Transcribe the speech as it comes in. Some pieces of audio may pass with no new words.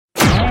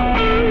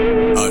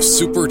a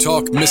Super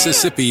Talk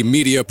Mississippi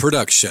media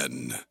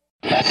production.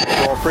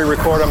 I'll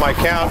pre-record on my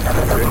count.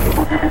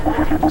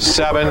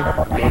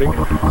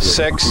 7,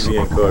 6,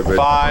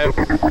 5,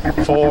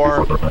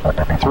 4,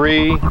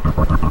 3,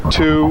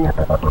 2.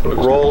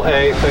 Roll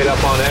A, fade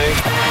up on A.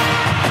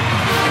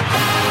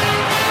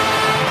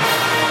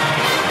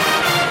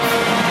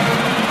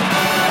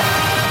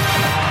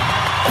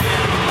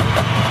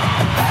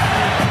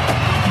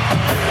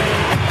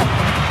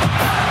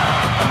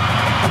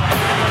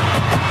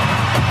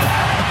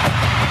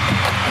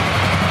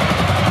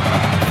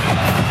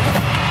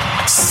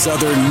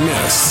 Southern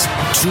Miss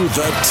to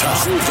the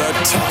top.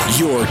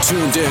 You're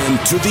tuned in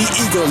to the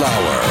Eagle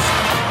Hour.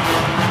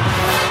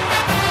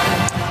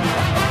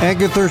 And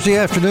good Thursday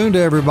afternoon to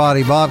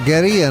everybody. Bob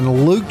Getty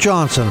and Luke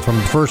Johnson from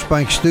First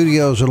Bank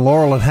Studios in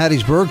Laurel and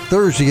Hattiesburg.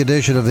 Thursday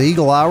edition of the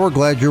Eagle Hour.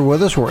 Glad you're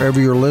with us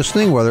wherever you're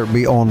listening, whether it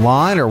be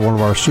online or one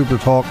of our Super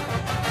Talk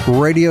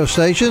radio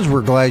stations.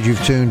 We're glad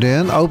you've tuned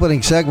in.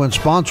 Opening segment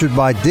sponsored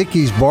by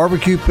Dickey's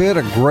Barbecue Pit.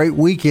 A great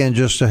weekend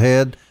just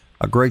ahead.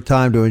 A great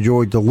time to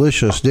enjoy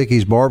delicious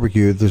Dickey's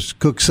barbecue. This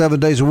cooked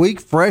 7 days a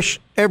week, fresh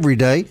every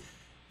day,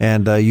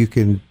 and you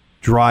can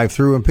drive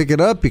through and pick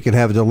it up. You can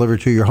have it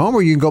delivered to your home,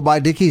 or you can go buy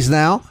Dickey's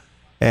now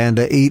and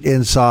eat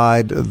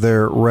inside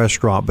their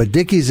restaurant. But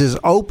Dickey's is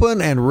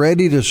open and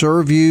ready to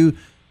serve you.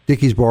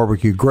 Dickey's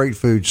barbecue, great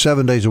food,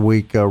 7 days a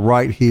week,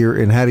 right here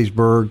in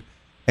Hattiesburg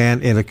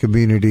and in a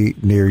community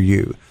near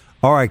you.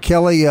 All right,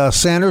 Kelly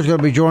Sanders is going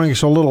to be joining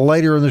us a little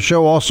later in the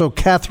show. Also,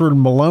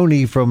 Catherine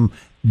Maloney from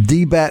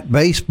DBAT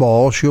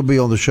Baseball. She'll be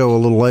on the show a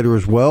little later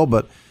as well,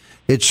 but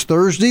it's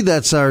Thursday.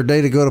 That's our day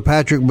to go to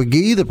Patrick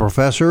McGee, the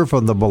professor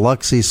from the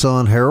Biloxi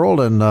Sun-Herald.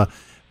 And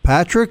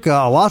Patrick,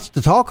 lots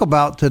to talk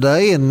about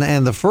today. And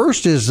the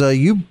first is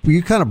you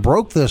kind of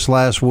broke this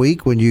last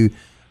week when you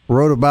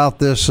wrote about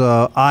this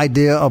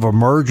idea of a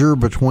merger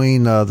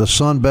between the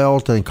Sun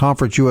Belt and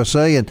Conference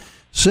USA. And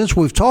since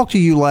we've talked to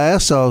you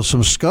last, some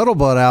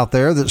scuttlebutt out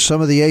there that some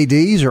of the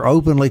ADs are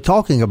openly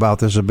talking about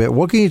this a bit.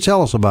 What can you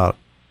tell us about it?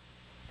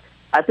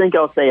 I think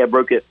I'll say I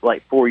broke it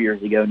like 4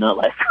 years ago, not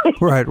last week.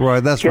 Right.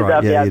 That's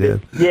right. Yeah, you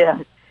did. Yeah.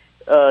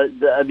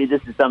 I mean,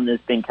 this is something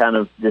that's been kind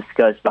of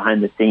discussed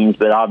behind the scenes,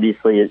 but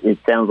obviously it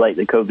sounds like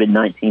the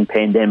COVID-19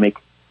 pandemic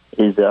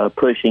is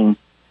pushing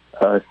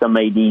some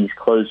ADs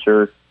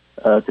closer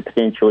to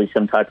potentially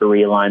some type of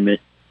realignment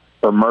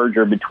or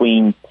merger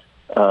between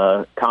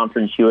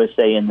Conference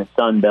USA and the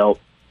Sun Belt.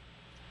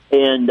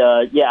 And,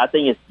 I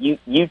think it's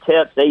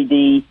UTEP's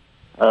AD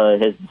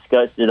has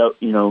discussed it,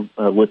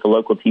 with the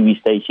local TV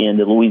station,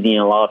 the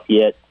Louisiana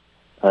Lafayette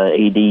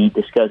AD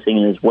discussing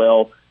it as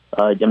well.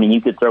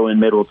 You could throw in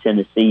Middle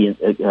Tennessee,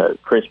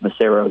 Chris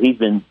Massero. He's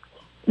been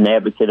an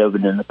advocate of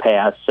it in the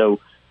past. So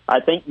I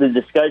think the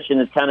discussion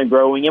is kind of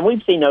growing, and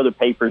we've seen other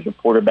papers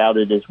report about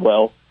it as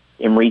well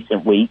in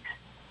recent weeks,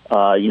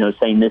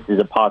 saying this is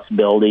a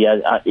possibility.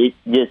 It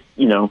just,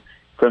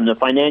 from the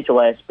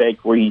financial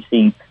aspect where you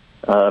see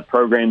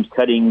programs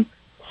cutting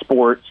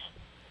sports,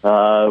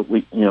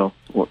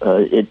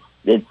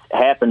 it's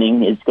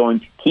happening. It's going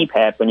to keep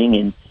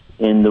happening,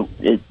 and to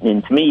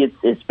me,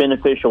 it's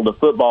beneficial to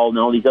football and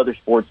all these other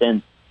sports,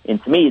 and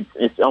to me,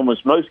 it's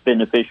almost most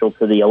beneficial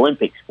to the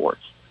Olympic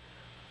sports.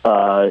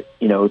 To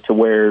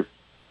where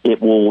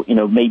it will,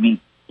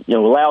 maybe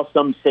allow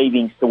some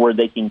savings to where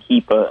they can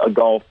keep a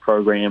golf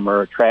program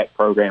or a track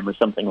program or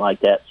something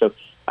like that. So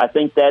I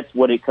think that's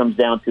what it comes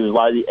down to. A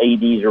lot of the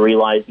ADs are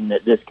realizing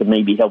that this could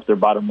maybe help their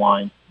bottom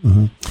line.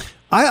 Mm-hmm.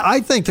 I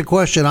think the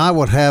question I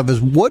would have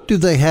is, what do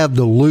they have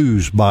to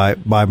lose by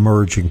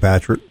merging,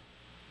 Patrick?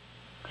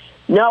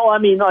 No, I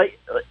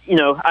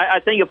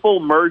think a full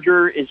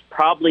merger is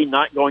probably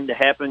not going to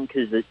happen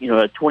because, a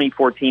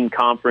 2014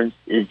 conference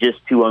is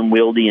just too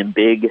unwieldy and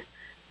big.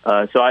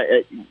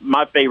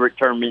 My favorite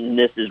term in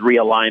this is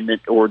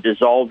realignment, or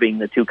dissolving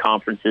the two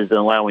conferences and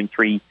allowing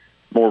 3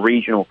 more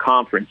regional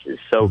conferences.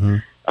 So,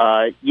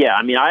 I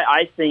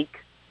think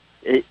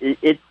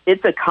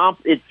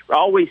it's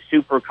always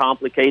super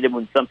complicated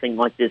when something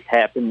like this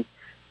happens.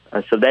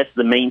 So that's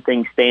the main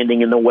thing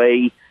standing in the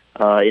way.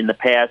 In the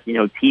past,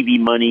 TV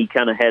money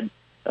kind of had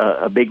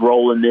a big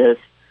role in this.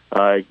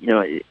 I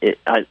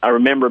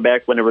remember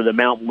back whenever the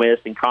Mountain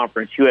West and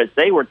Conference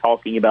USA were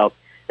talking about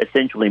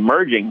essentially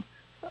merging,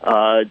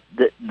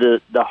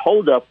 the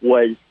holdup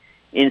was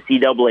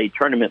NCAA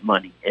tournament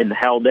money and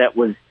how that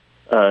was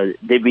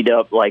divvied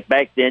up. Like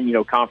back then,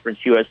 Conference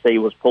USA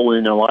was pulling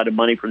in a lot of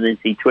money from the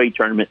NCAA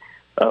tournament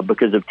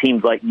because of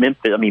teams like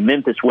Memphis.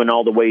 Memphis went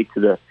all the way to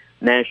the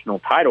national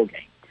title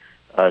game.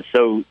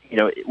 So,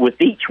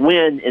 with each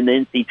win in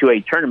the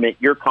NCAA tournament,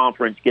 your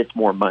conference gets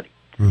more money.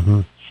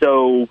 Mm-hmm.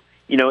 So,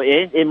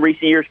 in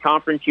recent years,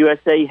 Conference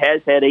USA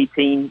has had a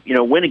team,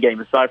 win a game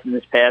aside from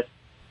this past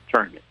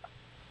tournament.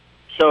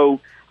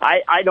 So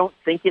I don't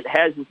think it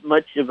has as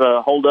much of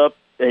a hold-up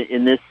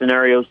in this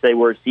scenario, say,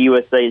 where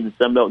CUSA and the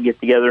Sun Belt get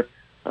together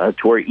to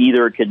where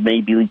either could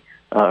maybe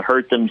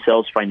hurt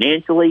themselves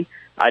financially.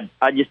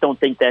 I just don't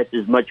think that's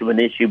as much of an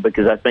issue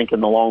because I think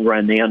in the long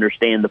run they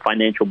understand the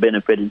financial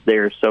benefit is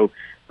there. So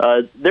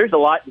there's a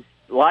lot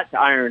to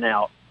iron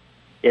out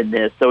in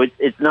this. So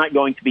it's not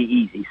going to be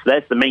easy. So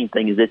that's the main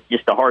thing, is it's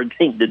just a hard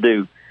thing to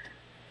do.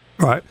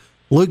 All right.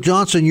 Luke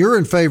Johnson, you're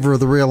in favor of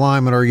the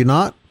realignment, are you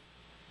not?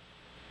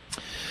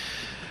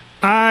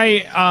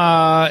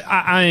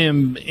 I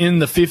am in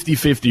the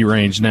 50-50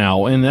 range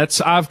now, and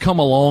I've come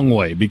a long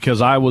way,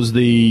 because I was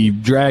the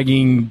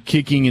dragging,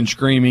 kicking, and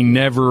screaming,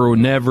 never,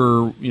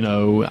 you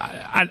know.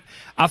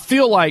 I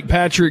feel like,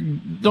 Patrick,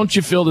 don't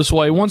you feel this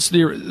way? Once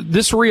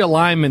this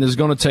realignment is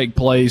going to take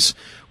place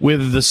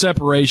with the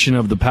separation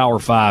of the Power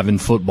Five in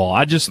football.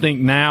 I just think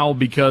now,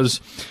 because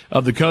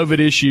of the COVID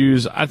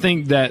issues, I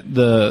think that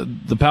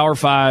the Power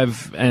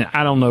Five, and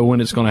I don't know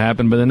when it's going to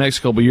happen, but the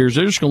next couple of years,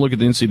 they're just going to look at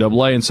the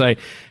NCAA and say,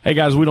 hey,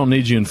 guys, we don't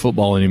need you in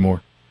football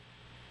anymore.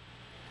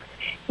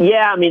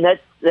 Yeah, I mean, I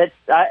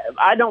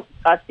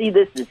see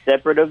this as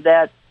separate of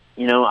that.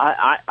 You know,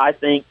 I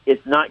think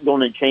it's not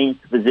going to change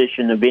the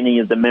position of any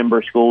of the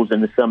member schools in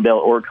the Sun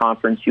Belt or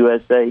Conference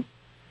USA.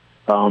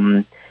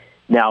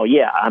 Now,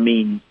 yeah, I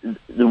mean,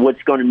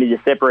 what's going to be the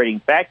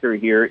separating factor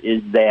here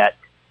is that,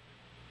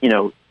 you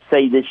know,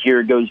 say this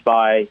year goes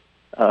by,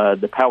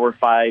 the Power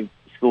Five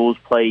schools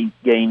play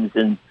games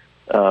in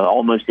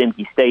almost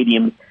empty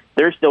stadiums.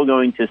 They're still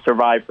going to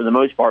survive for the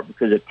most part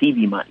because of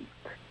TV money.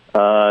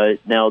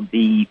 Now,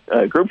 the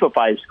Group of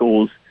Five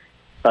schools,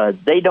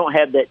 they don't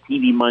have that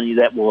TV money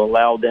that will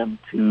allow them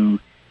to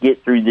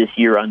get through this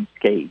year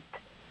unscathed.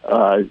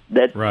 So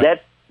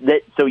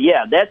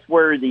yeah, that's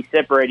where the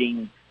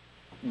separating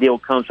deal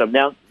comes from.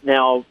 Now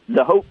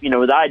the hope, you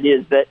know, the idea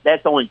is that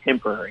that's only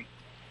temporary.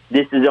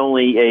 This is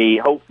only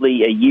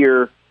hopefully a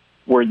year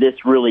where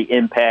this really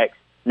impacts.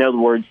 In other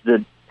words,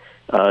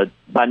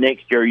 by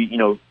next year, you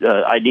know,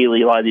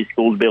 ideally a lot of these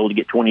schools will be able to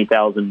get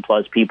 20,000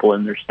 plus people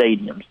in their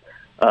stadiums.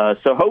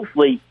 So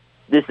hopefully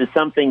this is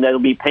something that'll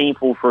be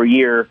painful for a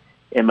year,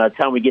 and by the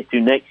time we get to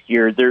next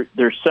year,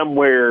 they're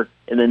somewhere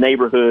in the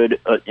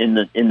neighborhood in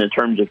the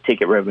terms of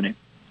ticket revenue.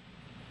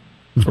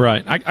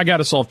 Right. I got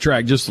us off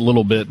track just a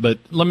little bit, but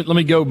let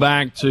me go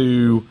back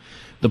to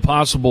the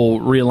possible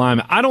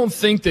realignment. I don't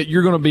think that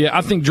you're going to be.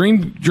 I think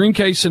dream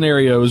case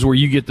scenarios where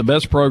you get the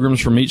best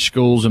programs from each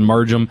schools and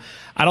merge them.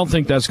 I don't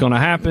think that's going to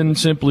happen,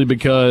 simply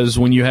because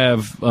when you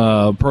have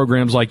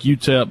programs like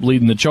UTEP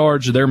leading the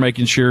charge, they're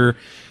making sure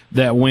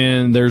that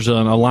when there's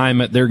an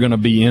alignment, they're going to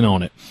be in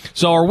on it.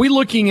 So are we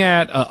looking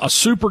at a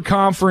super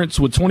conference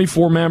with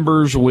 24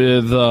 members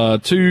with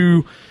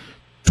two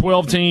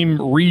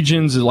 12-team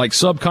regions, like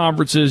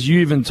sub-conferences? You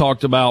even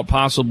talked about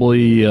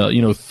possibly,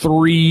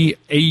 3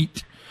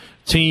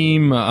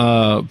 8-team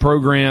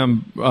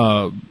program,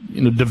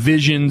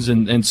 divisions,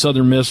 and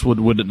Southern Miss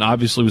would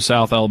obviously with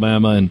South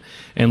Alabama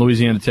and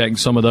Louisiana Tech and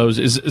some of those.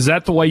 Is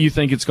that the way you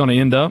think it's going to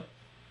end up?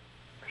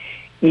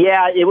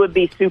 Yeah, it would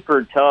be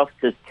super tough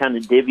to kind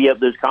of divvy up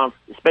those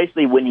conferences,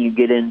 especially when you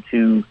get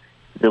into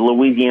the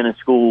Louisiana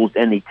schools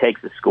and the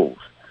Texas schools.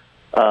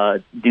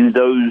 Does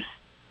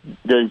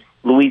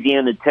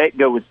Louisiana Tech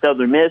go with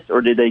Southern Miss,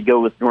 or do they go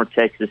with North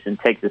Texas and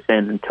Texas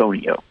San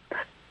Antonio?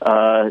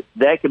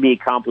 That could be a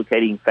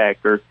complicating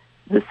factor.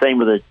 The same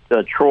with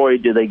Troy.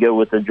 Do they go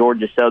with the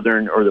Georgia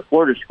Southern or the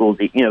Florida schools?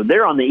 You know,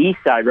 they're on the east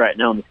side right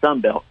now in the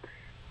Sun Belt,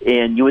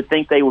 and you would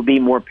think they would be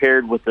more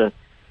paired with a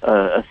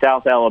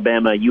South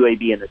Alabama,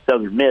 UAB, and a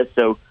Southern Miss.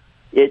 So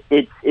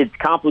it's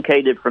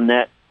complicated from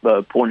that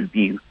point of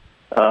view.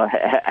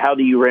 How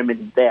do you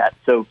remedy that?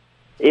 So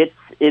it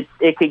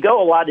could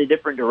go a lot of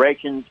different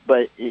directions,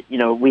 but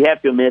we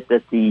have to admit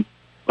that the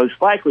most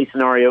likely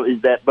scenario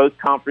is that both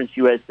Conference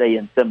USA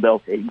and Sun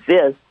Belt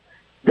exist.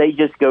 They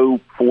just go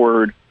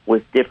forward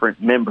with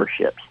different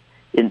memberships.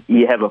 And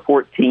you have a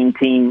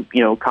 14-team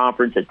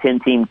conference, a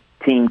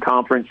 10-team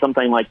conference,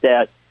 something like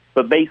that.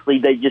 But basically,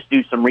 they just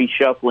do some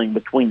reshuffling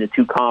between the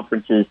two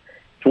conferences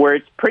to where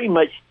it's pretty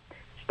much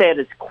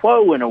status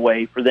quo in a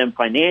way for them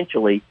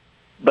financially,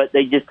 but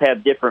they just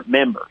have different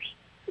members.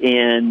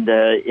 And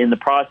in the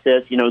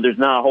process, there's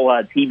not a whole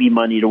lot of TV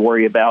money to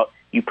worry about.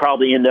 You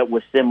probably end up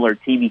with similar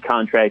TV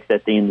contracts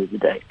at the end of the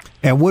day.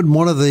 And wouldn't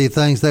one of the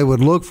things they would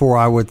look for,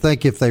 I would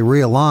think, if they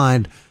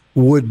realigned,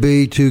 would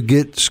be to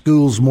get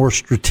schools more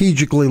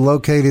strategically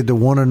located to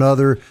one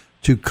another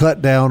to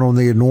cut down on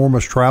the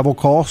enormous travel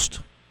cost?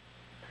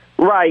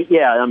 Right,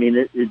 yeah. I mean,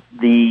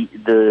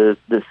 the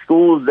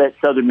schools that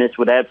Southern Miss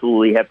would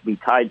absolutely have to be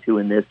tied to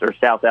in this are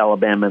South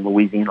Alabama and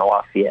Louisiana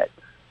Lafayette.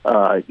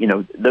 To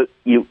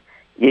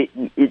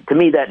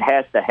me, that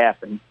has to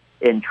happen.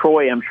 And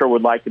Troy, I'm sure,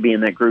 would like to be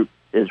in that group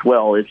as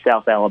well if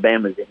South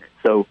Alabama's in it.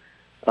 So,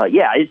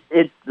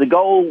 it's the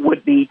goal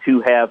would be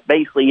to have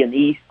basically an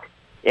East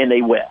and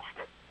a West.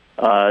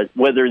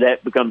 Whether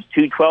that becomes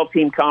two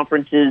 12-team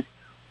conferences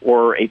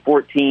or a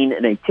 14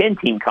 and a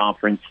 10-team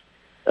conference,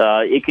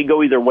 it could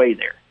go either way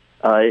there.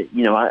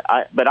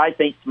 But I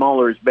think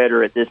smaller is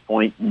better at this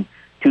point, and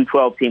two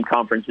 12-team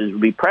conferences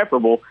would be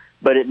preferable,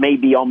 but it may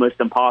be almost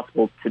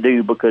impossible to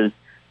do because,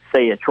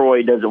 say, a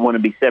Troy doesn't want to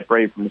be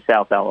separated from the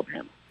South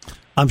Alabama.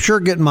 I'm sure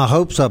getting my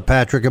hopes up,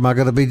 Patrick. Am I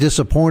going to be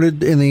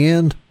disappointed in the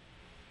end?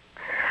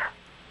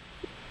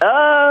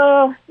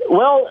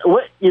 Well,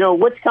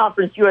 what's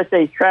Conference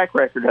USA's track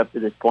record up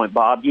to this point,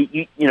 Bob?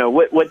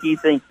 What do you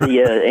think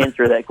the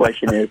answer to that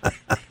question is?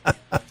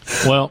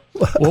 Well,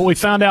 what we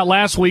found out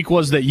last week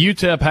was that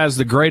UTEP has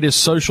the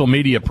greatest social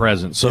media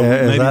presence. So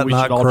maybe we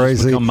should all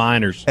just become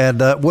minors.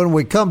 And when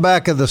we come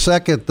back in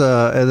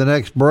the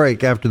next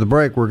break, after the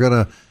break, we're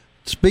going to,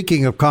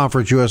 speaking of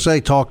Conference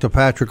USA, talk to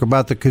Patrick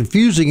about the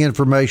confusing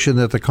information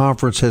that the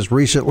conference has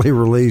recently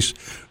released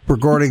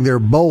regarding their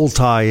bowl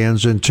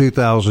tie-ins in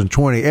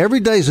 2020. Every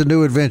day's a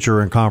new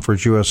adventure in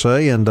Conference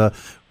USA, and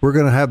we're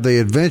going to have the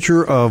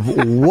adventure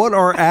of what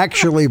are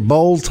actually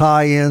bowl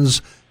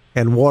tie-ins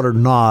and what are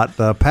not.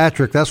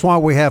 Patrick, that's why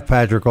we have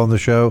Patrick on the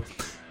show.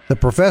 The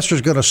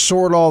professor's going to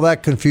sort all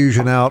that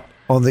confusion out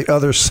on the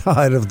other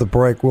side of the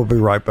break. We'll be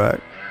right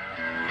back.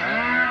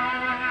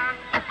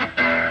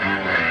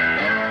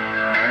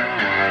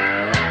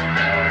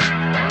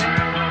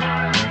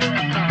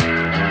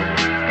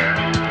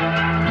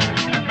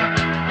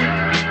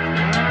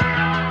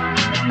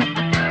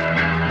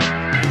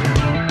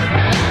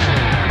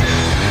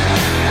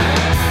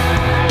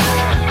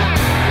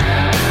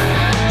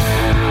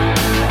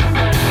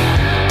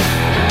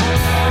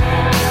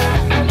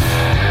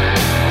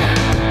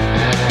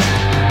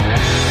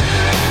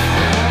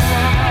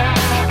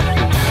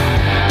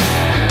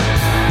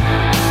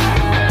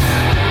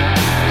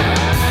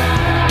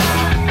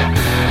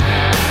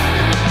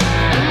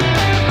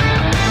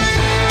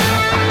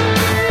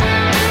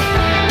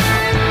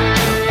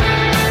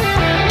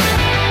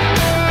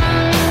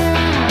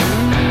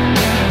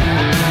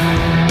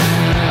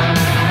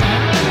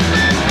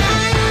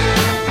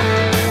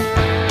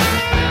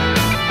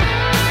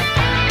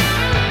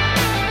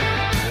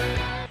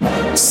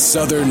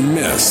 Southern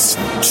Miss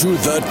to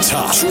the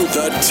top. To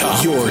the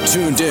top. You're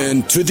tuned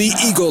in to the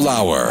Eagle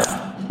Hour.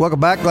 Welcome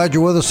back. Glad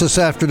you're with us this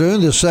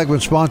afternoon. This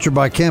segment sponsored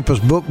by Campus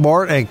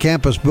Bookmart and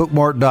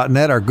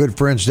campusbookmart.net. Our good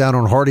friends down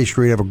on Hardy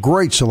Street have a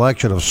great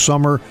selection of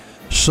summer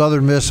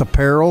Southern Miss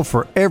apparel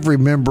for every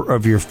member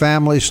of your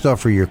family, stuff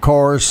for your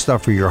cars,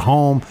 stuff for your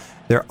home.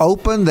 They're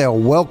open. They'll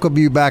welcome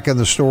you back in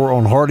the store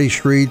on Hardy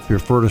Street. If you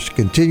prefer to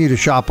continue to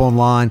shop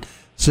online,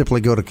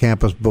 simply go to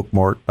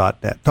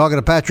campusbookmart.net. Talking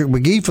to Patrick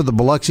McGee for the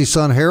Biloxi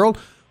Sun-Herald.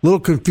 Little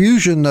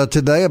confusion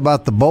today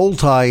about the bowl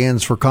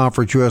tie-ins for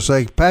Conference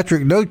USA.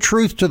 Patrick, no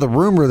truth to the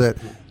rumor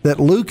that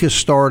Luke has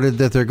started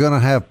that they're going to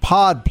have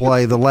pod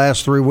play the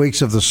last 3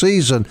 weeks of the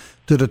season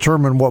to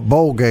determine what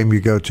bowl game you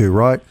go to,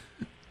 right?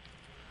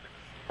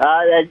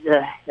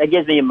 That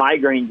gives me a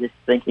migraine just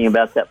thinking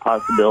about that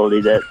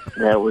possibility.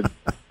 That would,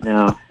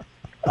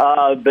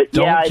 but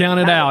don't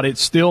count it out. It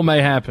still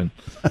may happen.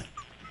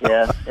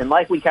 Yeah, and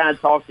like we kind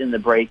of talked in the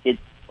break,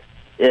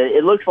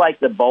 it looks like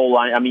the bowl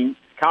line. I mean,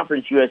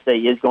 Conference USA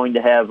is going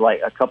to have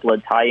like a couple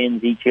of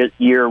tie-ins each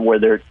year,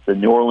 whether it's the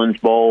New Orleans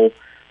Bowl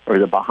or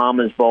the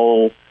Bahamas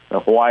Bowl, the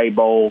Hawaii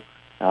Bowl.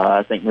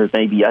 I think there's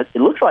maybe it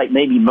looks like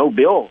maybe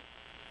Mobile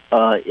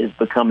is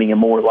becoming a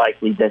more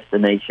likely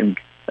destination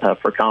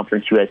for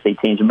Conference USA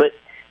teams. But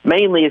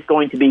mainly, it's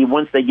going to be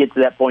once they get to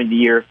that point of the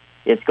year,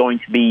 it's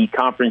going to be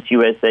Conference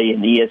USA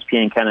and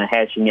ESPN kind of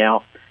hashing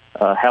out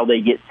how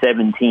they get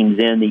 7 teams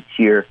in each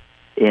year,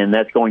 and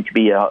that's going to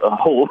be a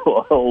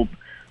whole.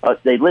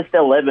 They list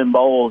 11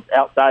 bowls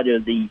outside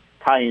of the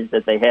tie-ins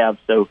that they have.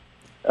 So,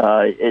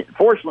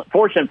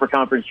 fortunate for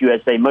Conference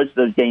USA, most of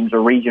those games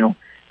are regional,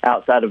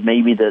 outside of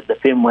maybe the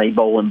Fenway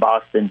Bowl in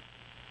Boston.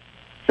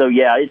 So,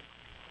 yeah,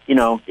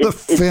 the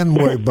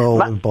Fenway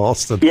Bowl in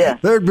Boston. Yeah,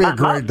 there'd be a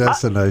great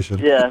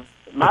destination.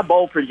 My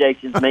bowl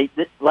projections.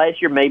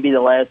 Last year may be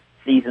the last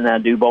season I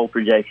do bowl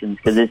projections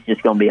because it's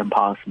just going to be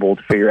impossible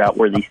to figure out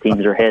where these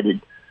teams are headed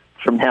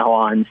from now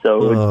on.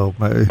 So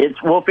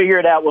we'll figure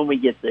it out when we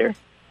get there.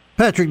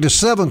 Patrick, do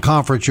 7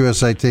 Conference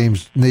USA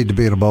teams need to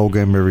be in a bowl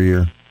game every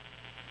year?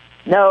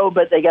 No,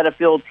 but they got to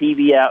fill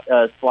TV out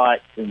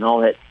slots and all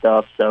that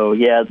stuff. So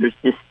yeah,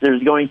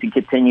 there's going to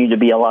continue to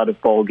be a lot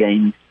of bowl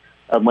games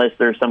unless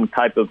there's some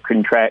type of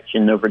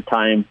contraction over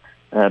time.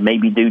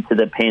 Maybe due to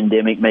the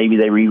pandemic, maybe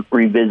they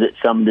revisit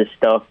some of this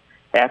stuff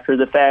after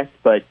the fact.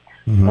 But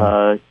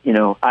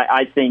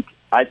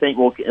I think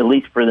we'll, at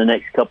least for the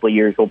next couple of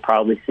years, we'll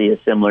probably see a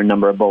similar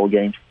number of bowl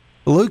games.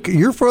 Luke,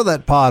 you're for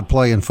that pod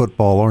play in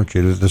football, aren't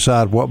you, to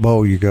decide what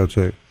bowl you go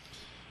to?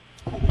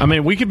 I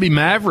mean, we could be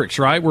Mavericks,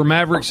 right? We're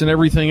Mavericks and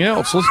everything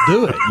else. Let's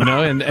do it,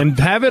 and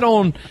have it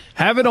on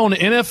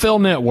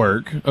NFL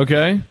Network,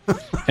 okay?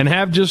 And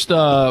have just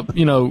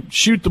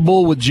shoot the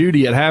bull with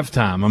Judy at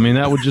halftime. I mean,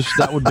 that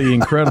would be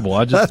incredible.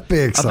 That'd be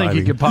exciting. I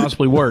think it could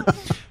possibly work.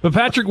 But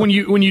Patrick, when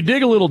you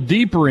dig a little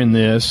deeper in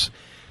this,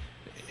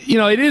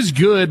 it is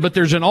good, but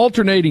there's an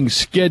alternating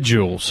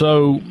schedule.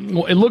 So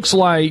it looks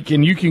like,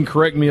 and you can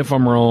correct me if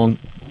I'm wrong,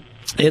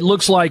 it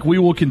looks like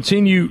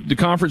the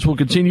conference will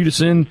continue to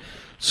send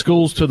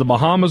schools to the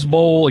Bahamas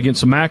Bowl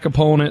against a MAC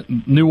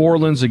opponent, New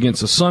Orleans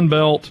against the Sun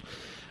Belt.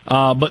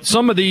 But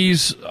some of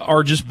these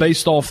are just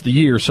based off the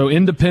year. So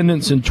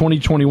Independence in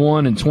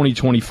 2021 and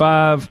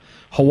 2025,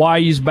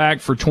 Hawaii's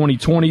back for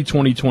 2020,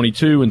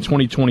 2022, and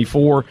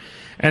 2024.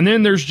 And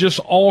then there's just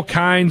all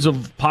kinds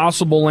of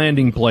possible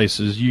landing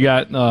places. You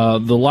got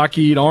the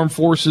Lockheed Armed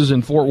Forces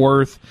in Fort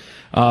Worth,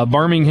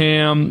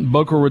 Birmingham,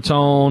 Boca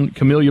Raton,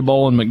 Camellia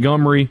Bowl in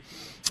Montgomery,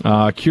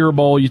 Cure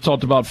Bowl. You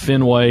talked about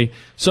Fenway.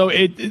 So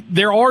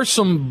there are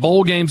some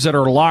bowl games that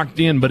are locked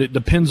in, but it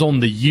depends on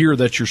the year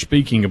that you're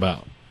speaking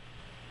about.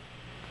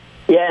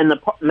 Yeah, and the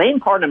main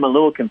part I'm a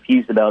little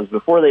confused about is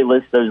before they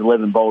list those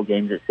 11 bowl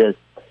games, it says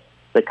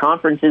the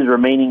conference's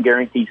remaining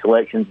guaranteed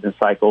selections in the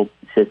cycle,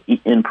 it says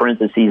in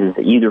parentheses,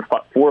 is either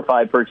 4 or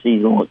 5 per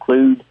season will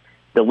include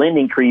the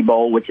Lending Tree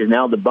Bowl, which is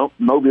now the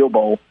Mobile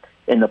Bowl,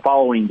 in the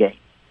following game,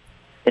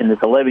 in this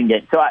 11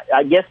 game. So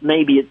I guess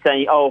maybe it's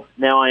saying, oh,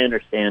 now I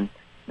understand.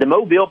 The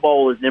Mobile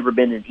Bowl has never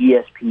been an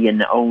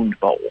ESPN-owned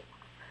bowl.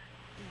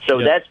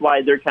 So That's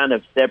why they're kind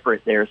of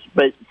separate there.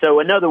 But so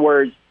in other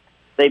words,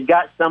 they've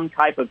got some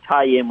type of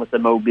tie-in with the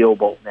Mobile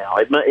Bowl now.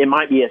 It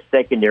might be a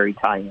secondary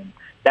tie-in.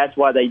 That's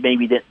why they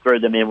maybe didn't throw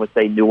them in with,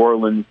 say, New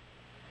Orleans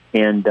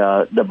and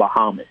the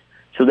Bahamas.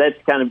 So that's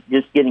kind of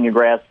just getting a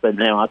grasp of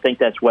now. I think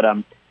that's what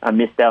I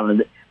missed out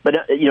on.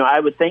 But, I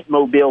would think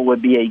Mobile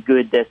would be a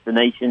good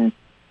destination.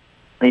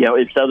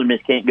 If Southern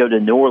Miss can't go to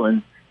New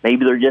Orleans,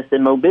 maybe they're just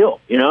in Mobile,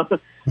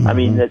 Mm-hmm. I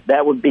mean,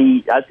 that would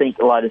be, I think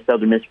a lot of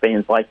Southern Miss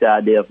fans like the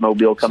idea of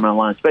Mobile coming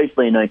online,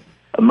 especially in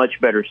a much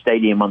better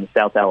stadium on the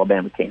South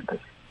Alabama campus.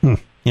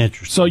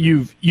 Interesting. So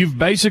you've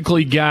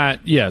basically got,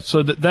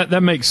 so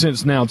that makes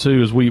sense now,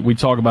 too, as we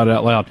talk about it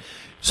out loud.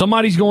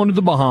 Somebody's going to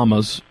the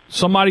Bahamas.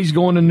 Somebody's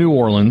going to New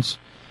Orleans.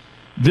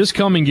 This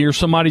coming year,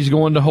 somebody's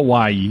going to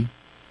Hawaii.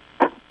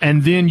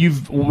 And then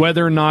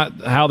whether or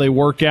not how they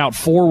work out,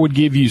 4 would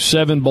give you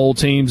 7 bowl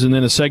teams, and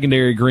then a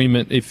secondary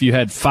agreement. If you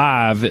had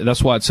 5,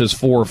 that's why it says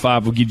 4 or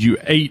 5 will give you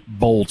 8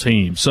 bowl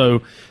teams.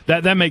 So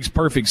that makes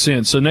perfect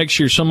sense. So next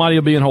year, somebody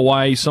will be in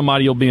Hawaii,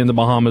 somebody will be in the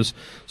Bahamas,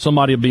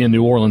 somebody will be in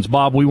New Orleans.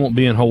 Bob, we won't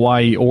be in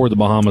Hawaii or the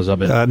Bahamas, I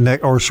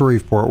bet. Or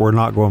Shreveport. We're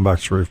not going back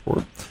to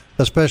Shreveport,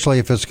 especially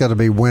if it's going to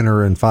be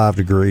winter and 5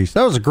 degrees.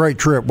 That was a great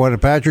trip, wasn't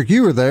it, Patrick?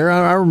 You were there.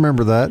 I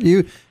remember that.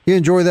 You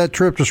enjoyed that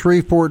trip to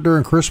Shreveport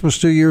during Christmas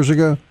 2 years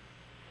ago?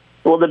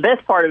 Well, the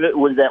best part of it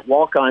was that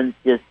walk-ons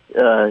just,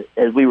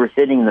 as we were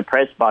sitting in the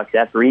press box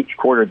after each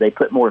quarter, they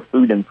put more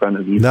food in front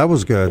of you. That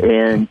was good.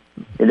 And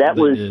that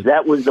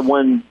was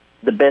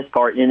the best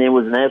part, and it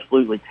was an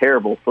absolutely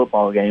terrible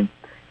football game.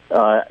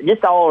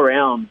 Just all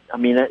around, I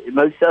mean,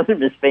 most Southern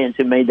Miss fans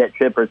who made that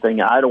trip are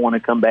thinking, I don't want to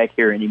come back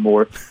here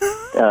anymore,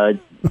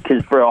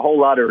 because for a whole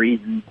lot of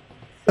reasons,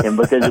 and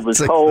because it was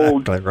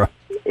cold, exactly right.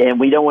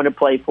 And we don't want to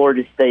play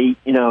Florida State,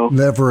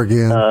 Never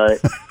again.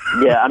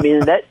 I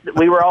mean, that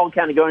we were all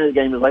kind of going to the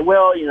game. It was like,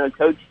 well,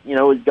 coach,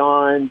 is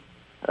gone.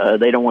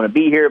 They don't want to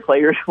be here.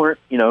 Players weren't,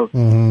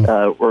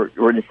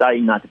 were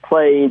deciding not to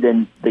play.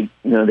 Then they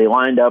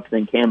lined up. And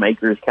then Cam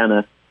Akers kind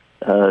of,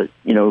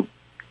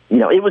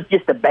 it was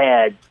just a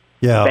bad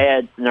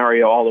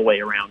scenario all the way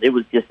around. It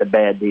was just a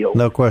bad deal.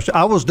 No question.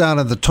 I was down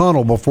in the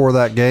tunnel before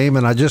that game,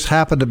 and I just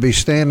happened to be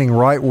standing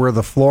right where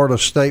the Florida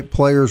State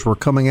players were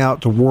coming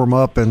out to warm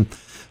up, and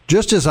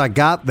just as I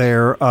got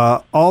there,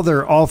 all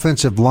their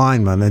offensive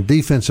linemen and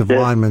defensive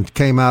linemen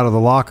came out of the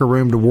locker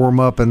room to warm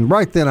up, and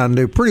right then I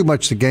knew pretty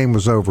much the game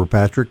was over,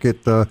 Patrick.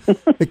 It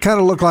kind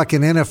of looked like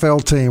an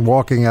NFL team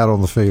walking out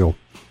on the field.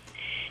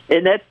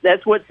 And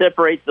that's what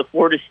separates the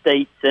Florida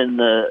States and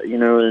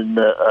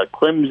the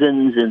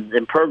Clemsons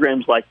and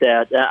programs like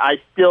that. I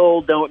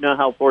still don't know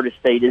how Florida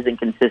State isn't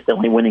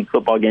consistently winning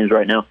football games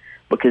right now,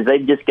 because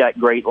they've just got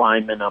great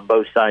linemen on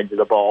both sides of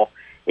the ball.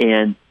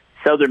 And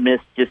Southern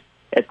Miss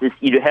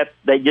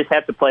they just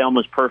have to play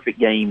almost perfect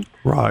games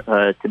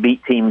to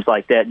beat teams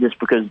like that, just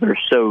because they're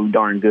so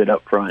darn good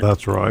up front.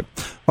 That's right.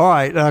 All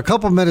right, a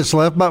couple minutes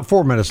left, about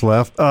 4 minutes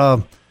left.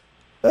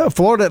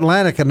 Florida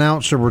Atlantic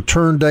announced a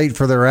return date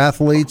for their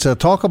athletes.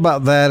 Talk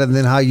about that, and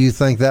then how you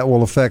think that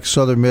will affect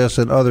Southern Miss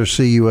and other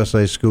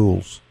CUSA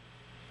schools.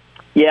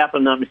 Yeah, if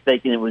I'm not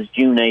mistaken, it was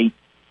June 8th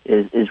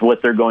is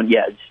what they're going.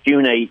 Yeah, it's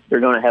June 8th. They're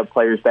going to have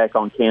players back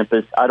on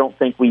campus. I don't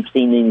think we've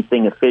seen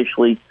anything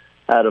officially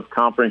out of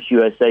Conference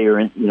USA or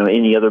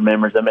any other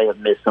members. I may have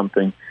missed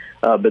something,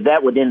 but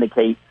that would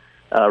indicate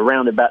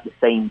around about the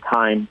same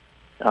time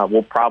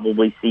we'll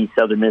probably see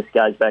Southern Miss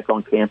guys back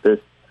on campus.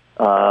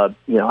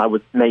 I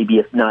would maybe,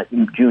 if not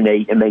June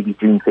 8th, and maybe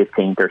June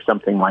 15th or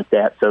something like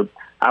that. So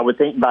I would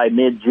think by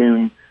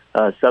mid-June,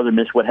 Southern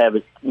Miss would have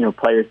its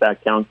players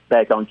back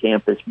on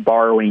campus,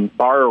 barring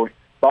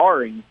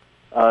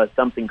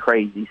something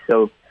crazy.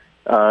 So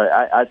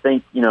I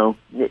think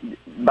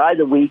by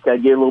the week I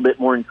get a little bit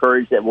more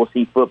encouraged that we'll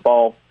see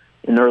football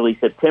in early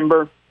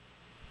September.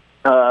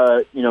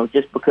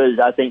 Just because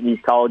I think these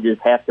colleges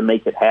have to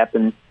make it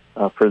happen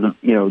for the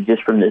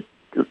just from the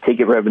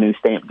ticket revenue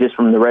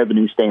from the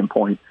revenue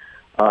standpoint.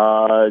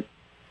 As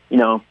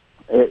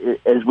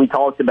we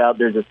talked about,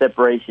 there's a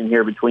separation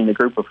here between the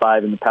Group of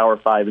Five and the Power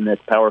Five, and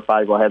that Power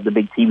Five will have the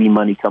big TV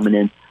money coming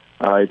in.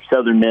 If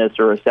Southern Miss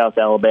or South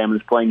Alabama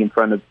is playing in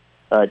front of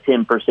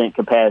 10%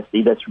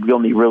 capacity, that's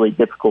going to be really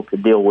difficult to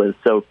deal with.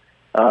 So,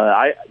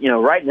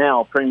 right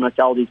now, pretty much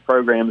all these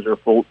programs are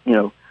full,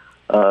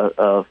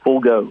 full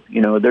go.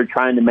 They're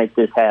trying to make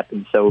this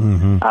happen. So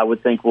I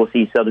would think we'll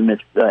see Southern Miss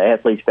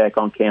athletes back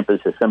on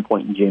campus at some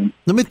point in June.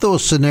 Let me throw a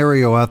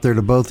scenario out there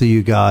to both of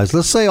you guys.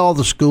 Let's say all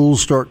the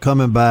schools start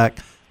coming back.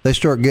 They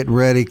start getting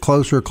ready,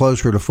 closer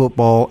to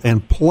football,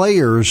 and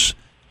players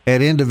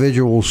at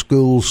individual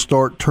schools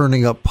start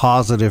turning up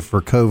positive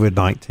for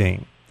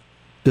COVID-19.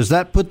 Does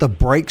that put the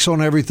brakes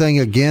on everything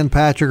again,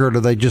 Patrick, or do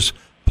they just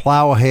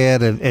plow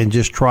ahead and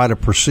just try to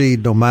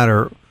proceed no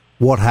matter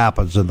what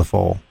happens in the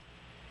fall?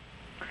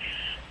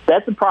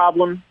 That's a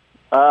problem.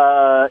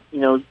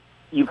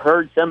 You've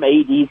heard some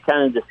ADs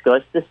kind of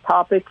discuss this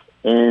topic,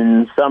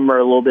 and some are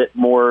a little bit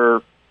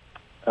more,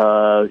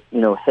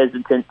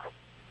 hesitant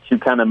to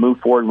kind of move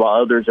forward,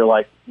 while others are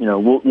like,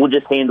 we'll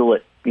just handle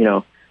it.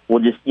 We'll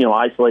just,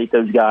 isolate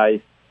those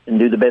guys and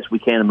do the best we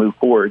can to move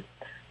forward.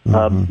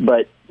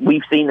 But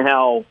we've seen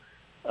how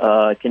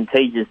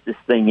contagious this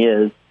thing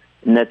is,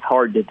 and that's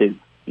hard to do.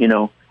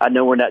 I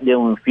know we're not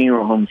dealing with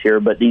funeral homes here,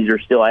 but these are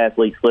still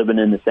athletes living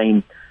in the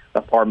same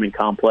apartment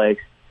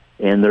complex,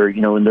 and they're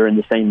in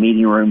the same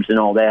meeting rooms and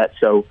all that.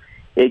 So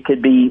it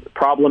could be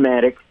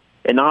problematic.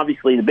 And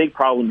obviously the big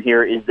problem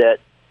here is that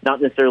not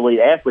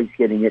necessarily athletes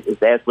getting it,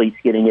 it's athletes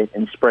getting it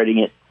and spreading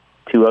it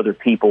to other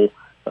people,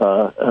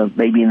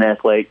 maybe in the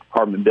athletic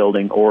department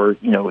building, or,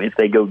 if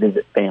they go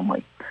visit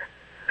family.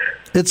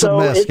 It's a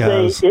mess,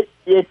 guys.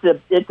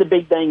 It's a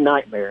big dang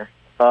nightmare.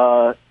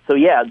 There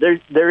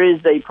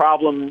is a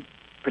problem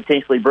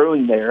potentially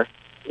brewing there.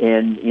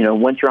 And,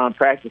 once you're on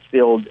practice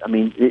field,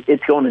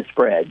 it's going to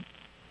spread.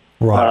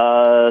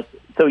 Right.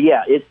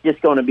 It's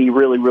just going to be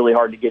really, really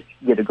hard to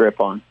get a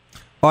grip on.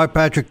 All right,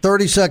 Patrick,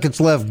 30 seconds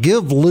left.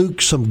 Give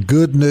Luke some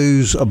good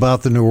news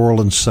about the New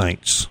Orleans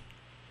Saints.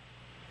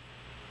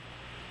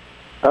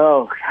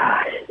 Oh,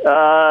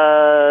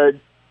 God.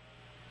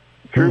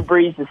 Drew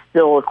Brees is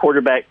still a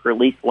quarterback for at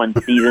least one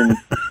season.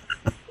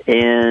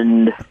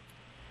 and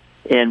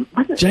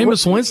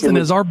Jameis Winston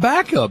is our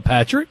backup,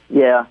 Patrick.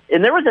 Yeah.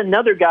 And there was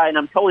another guy, and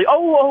I'm totally,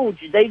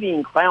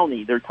 Jadeveon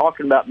Clowney. They're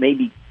talking about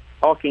maybe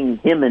talking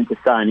him into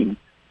signing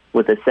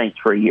with the Saints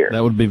for a year.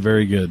 That would be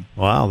very good.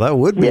 Wow, that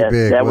would be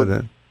big,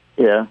 wouldn't it?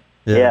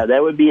 Yeah,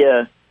 that would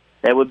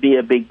be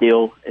a big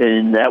deal,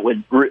 and that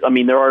would.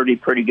 They're already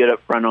pretty good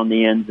up front on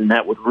the ends, and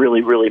that would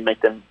really, really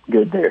make them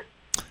good there.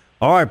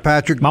 All right,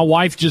 Patrick. My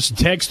wife just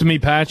texted me,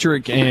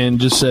 Patrick, and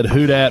just said,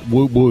 "Who dat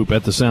whoop whoop"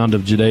 at the sound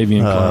of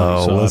Jadeveon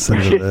Clowney. So listen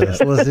to this.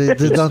 It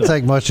doesn't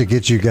take much to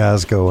get you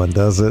guys going,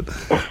 does it?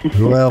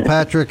 Well,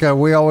 Patrick,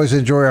 we always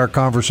enjoy our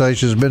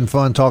conversations. It's been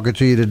fun talking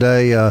to you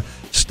today.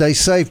 Stay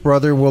safe,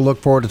 brother, and we'll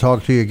look forward to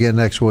talking to you again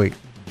next week.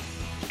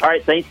 All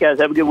right, thanks,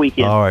 guys. Have a good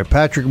weekend. All right,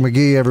 Patrick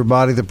McGee,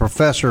 everybody, the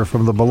professor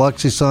from the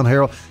Biloxi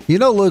Sun-Herald.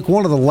 Luke,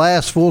 one of the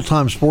last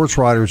full-time sports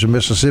writers in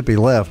Mississippi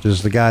left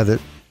is the guy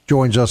that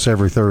joins us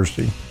every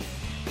Thursday.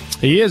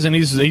 He is, and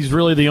he's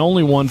really the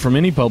only one from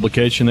any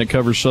publication that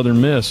covers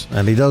Southern Miss.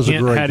 And he does a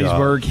great job.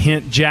 Hattiesburg,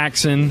 Hint,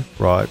 Jackson.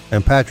 Right,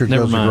 and Patrick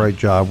does a great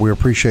job. We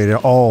appreciate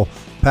it. All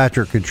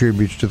Patrick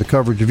contributes to the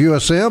coverage of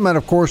USM and,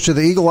 of course, to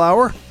the Eagle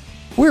Hour.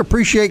 We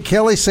appreciate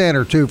Kelly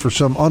Sander, too, for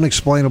some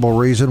unexplainable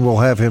reason. We'll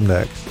have him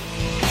next.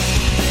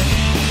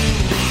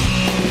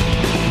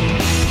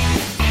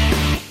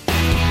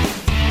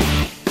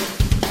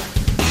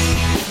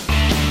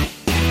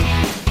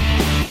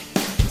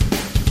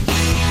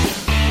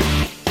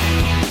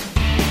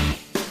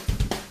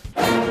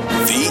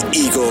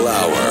 Eagle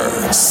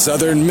Hour.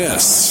 Southern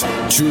Miss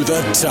to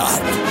the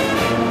top.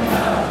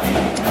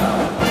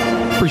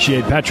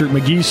 Appreciate Patrick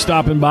McGee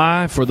stopping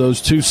by for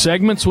those two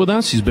segments with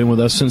us. He's been with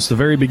us since the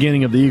very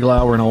beginning of the Eagle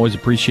Hour, and always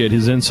appreciate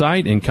his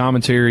insight and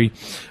commentary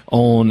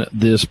on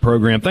this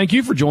program. Thank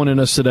you for joining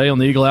us today on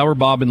the Eagle Hour.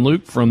 Bob and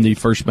Luke from the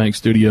First Bank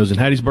Studios in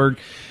Hattiesburg.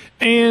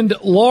 And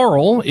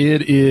Laurel,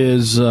 it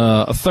is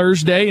a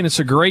Thursday, and it's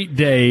a great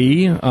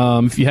day.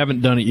 If you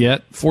haven't done it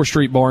yet, 4th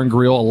Street Bar and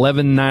Grill,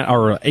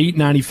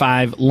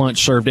 $8.95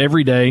 lunch served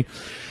every day.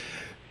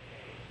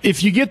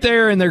 If you get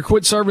there and they're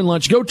quit serving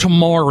lunch, go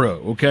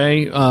tomorrow,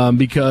 okay?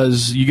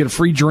 Because you get a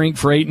free drink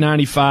for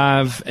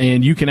 $8.95,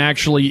 and you can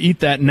actually eat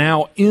that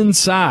now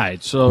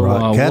inside.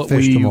 So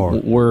Catfish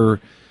tomorrow.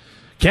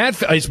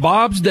 It's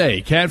Bob's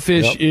Day.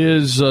 Catfish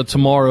is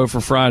tomorrow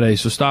for Friday.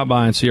 So stop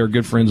by and see our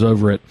good friends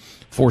over at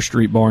 4th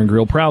Street Bar and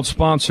Grill, proud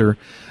sponsor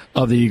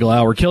of the Eagle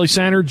Hour. Kelly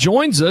Sander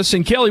joins us.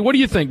 And Kelly, what do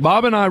you think?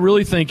 Bob and I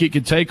really think it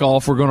could take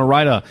off. We're going to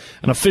write an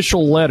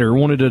official letter.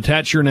 Wanted to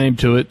attach your name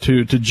to it,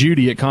 to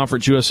Judy at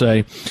Conference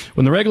USA.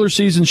 When the regular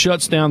season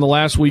shuts down the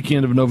last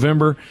weekend of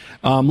November,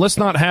 let's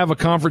not have a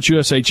Conference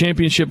USA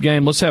championship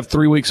game. Let's have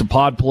 3 weeks of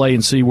pod play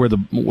and see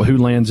who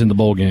lands in the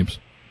bowl games.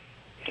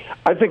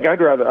 I think I'd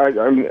rather,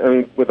 I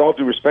mean, with all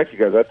due respect, you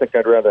guys, I think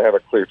I'd rather have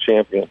a clear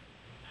champion.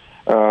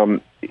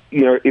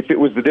 If it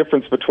was the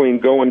difference between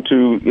going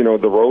to,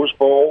 the Rose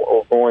Bowl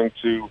or going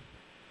to,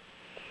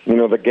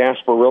 the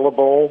Gasparilla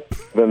Bowl,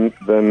 then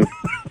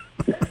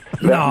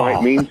that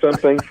might mean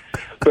something.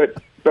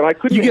 But I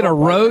couldn't. You get a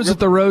rose at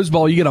the Rose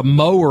Bowl. You get a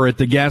mower at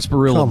the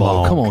Gasparilla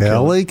Bowl. Come on,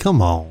 Kelly.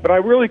 Come on. But I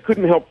really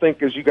couldn't help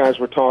think, as you guys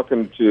were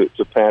talking to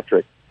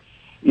Patrick,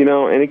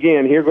 And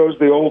again, here goes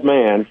the old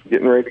man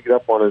getting ready to get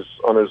up on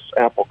his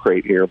apple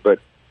crate here. But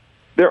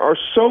there are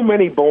so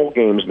many bowl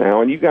games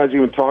now, and you guys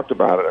even talked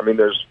about it. I mean,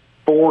 there's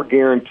 4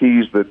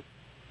 guarantees that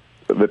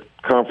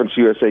Conference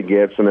USA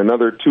gets, and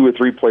another 2 or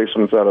 3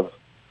 placements out of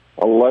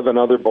 11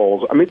 other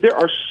bowls. I mean, there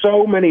are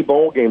so many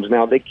bowl games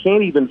now, they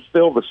can't even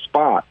fill the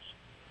spots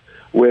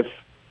with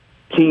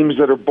teams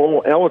that are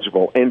bowl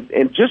eligible. And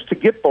just to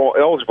get bowl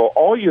eligible,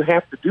 all you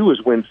have to do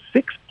is win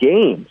 6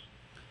 games.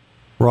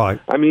 Right.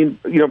 I mean,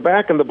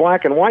 back in the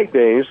black and white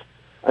days,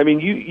 I mean,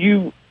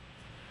 you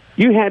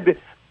had to,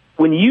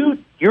 when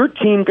your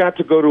team got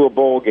to go to a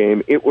bowl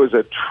game, it was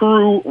a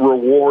true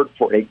reward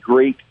for a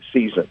great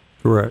season.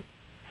 Correct.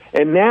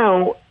 And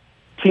now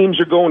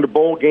teams are going to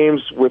bowl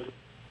games with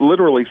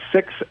literally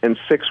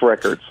 6-6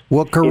 records.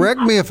 Well,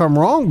 correct me if I'm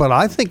wrong, but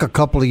I think a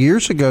couple of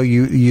years ago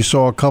you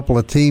saw a couple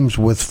of teams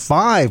with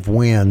 5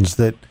 wins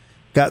that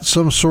got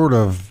some sort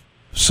of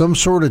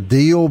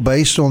deal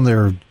based on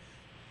their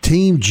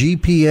team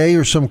GPA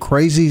or some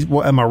crazy.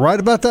 Well, am I right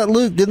about that,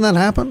 Luke? Didn't that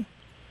happen?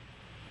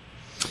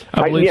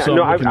 I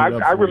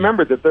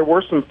remember that there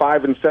were some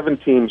 5 and 7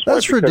 teams.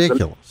 That's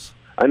ridiculous.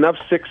 Enough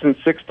 6 and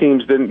 6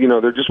 teams didn't.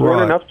 There just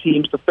weren't enough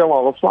teams to fill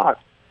all the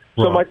slots.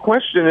 So my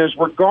question is,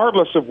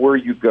 regardless of where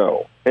you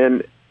go,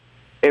 and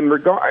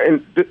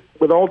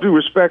with all due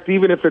respect,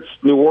 even if it's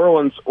New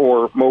Orleans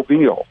or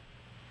Mobile,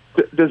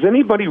 does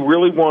anybody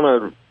really want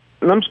to?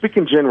 And I'm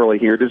speaking generally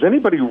here. Does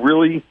anybody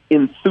really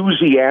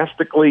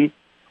enthusiastically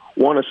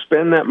want to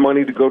spend that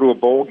money to go to a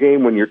bowl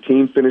game when your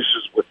team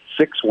finishes with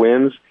 6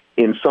 wins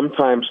in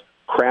sometimes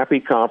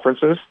crappy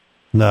conferences?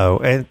 No,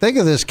 and think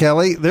of this,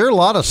 Kelly. There are a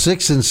lot of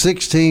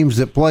 6-6 teams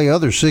that play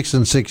other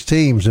 6-6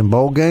 teams in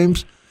bowl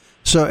games.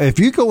 So if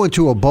you go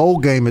into a bowl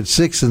game at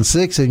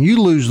 6-6 and you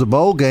lose the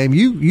bowl game,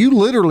 you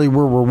literally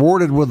were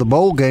rewarded with a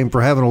bowl game for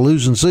having a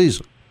losing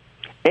season.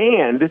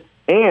 And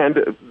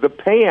the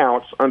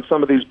payouts on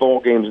some of these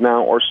bowl games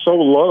now are so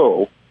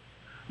low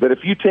that if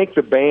you take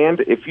the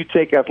band, if you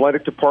take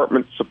athletic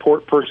department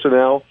support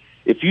personnel,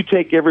 if you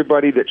take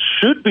everybody that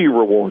should be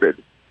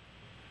rewarded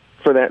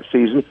for that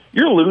season,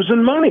 you're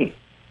losing money.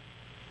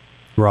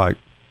 Right.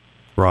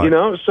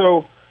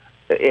 So,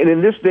 and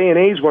in this day and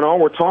age when all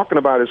we're talking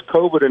about is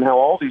COVID and how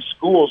all these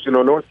schools,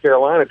 North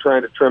Carolina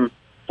trying to trim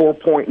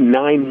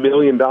 $4.9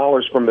 million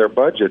from their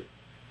budget,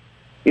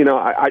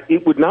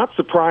 it would not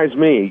surprise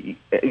me.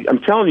 I'm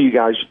telling you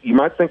guys, you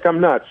might think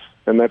I'm nuts,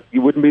 and that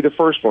you wouldn't be the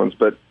first ones,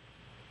 but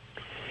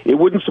it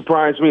wouldn't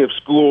surprise me if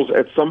schools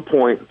at some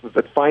point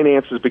that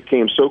finances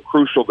became so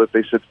crucial that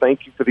they said,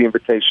 thank you for the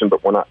invitation,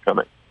 but we're not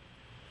coming.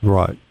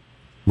 Right.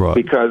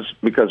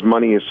 Because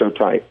money is so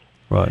tight.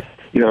 Right.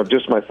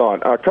 Just my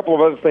thought. A couple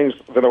of other things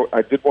that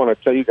I did want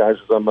to tell you guys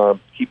as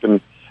I'm keeping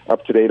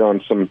up to date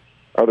on some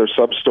other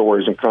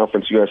sub-stories in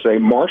Conference USA.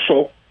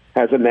 Marshall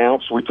has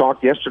announced, we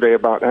talked yesterday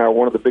about how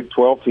one of the Big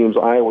 12 teams,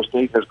 Iowa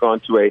State, has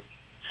gone to a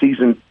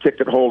season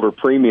ticket holder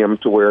premium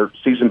to where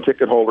season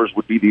ticket holders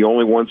would be the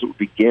only ones that would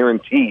be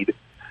guaranteed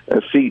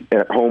a seat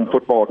at home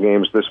football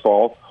games this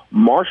fall.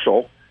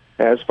 Marshall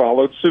has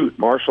followed suit.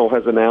 Marshall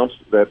has announced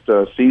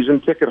that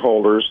season ticket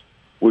holders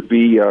would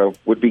be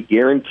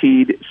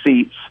guaranteed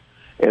seats,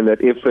 and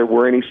that if there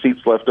were any seats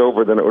left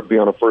over, then it would be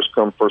on a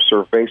first-come,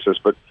 first-served basis.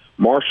 But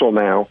Marshall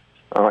now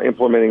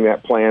implementing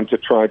that plan to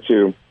try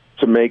to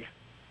make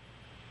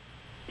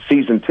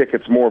season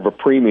tickets more of a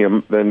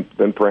premium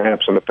than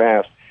perhaps in the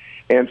past.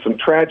 And some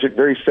tragic,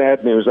 very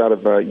sad news out of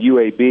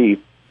UAB,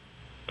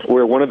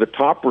 where one of the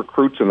top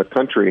recruits in the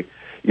country,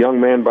 a young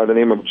man by the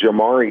name of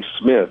Jamari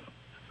Smith,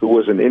 who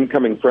was an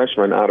incoming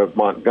freshman out of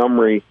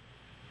Montgomery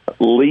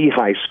Lee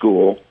High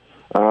School.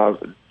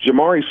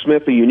 Jamari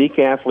Smith, a unique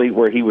athlete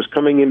where he was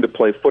coming in to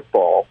play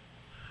football,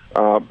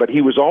 but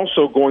he was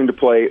also going to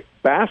play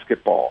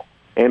basketball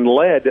and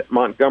led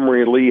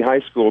Montgomery Lee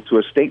High School to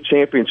a state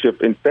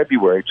championship in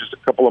February, just a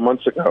couple of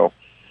months ago.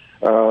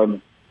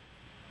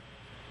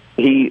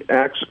 He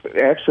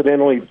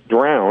accidentally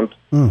drowned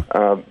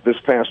this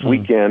past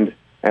weekend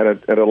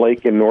at a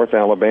lake in North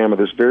Alabama,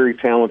 this very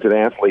talented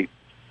athlete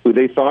who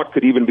they thought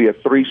could even be a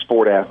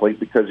 3-sport athlete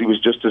because he was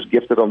just as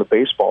gifted on the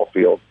baseball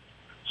field.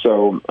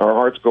 So our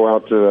hearts go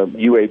out to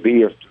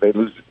UAB if they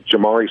lose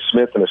Jamari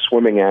Smith in a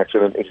swimming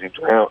accident. He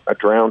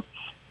drowned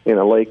in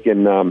a lake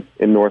in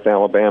North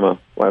Alabama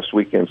last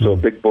weekend. So a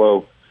big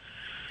blow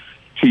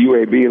to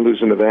UAB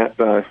losing to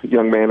that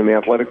young man. And the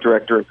athletic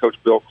director and Coach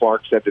Bill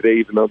Clark said today,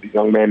 even though the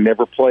young man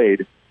never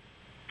played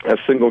a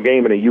single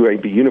game in a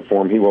UAB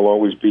uniform, he will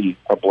always be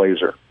a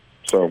Blazer.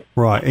 So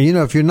right, and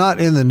if you're not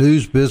in the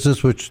news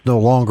business, which no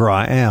longer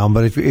I am,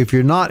 but if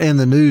you're not in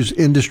the news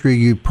industry,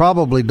 you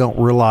probably don't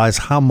realize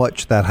how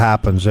much that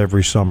happens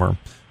every summer.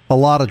 A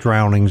lot of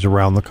drownings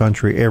around the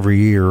country every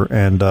year.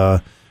 And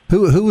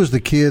who was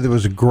the kid that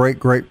was a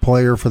great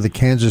player for the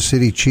Kansas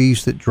City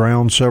Chiefs that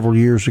drowned several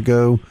years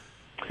ago,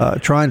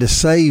 trying to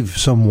save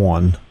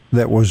someone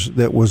that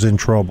was in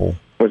trouble?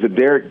 Was it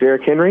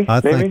Derrick Henry? I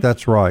think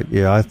that's right.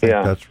 Yeah, I think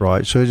that's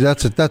right. So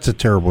that's a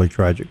terribly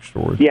tragic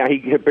story. Yeah,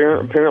 he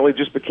apparently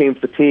just became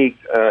fatigued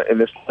in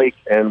this lake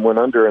and went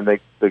under, and they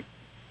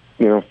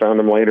found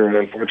him later, and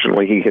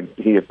unfortunately he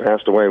had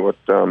passed away with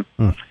and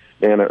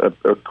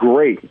a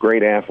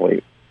great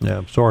athlete. Yeah,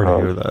 I'm sorry to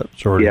hear that.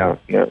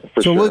 Yeah,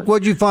 for so, sure. Luke,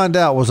 what'd you find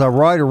out? Was I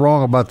right or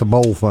wrong about the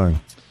bowl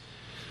thing?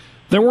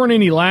 There weren't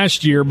any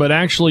last year, but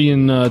actually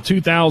in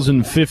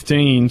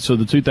 2015, so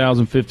the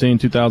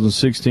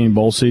 2015-2016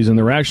 bowl season,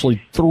 there were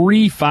actually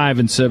 3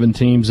 5-7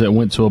 teams that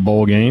went to a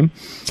bowl game.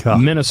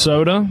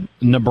 Minnesota,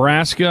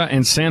 Nebraska,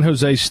 and San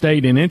Jose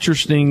State. And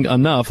interesting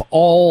enough,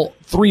 all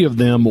 3 of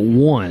them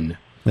won.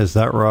 Is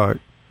that right?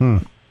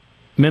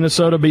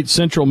 Minnesota beat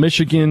Central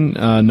Michigan,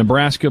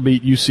 Nebraska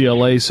beat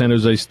UCLA, San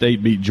Jose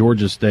State beat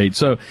Georgia State.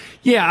 So,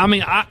 yeah, I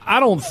mean, I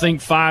don't think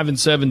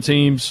 5-7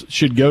 teams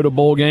should go to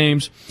bowl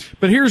games.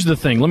 But here's the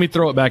thing. Let me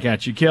throw it back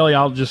at you. Kelly,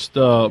 I'll just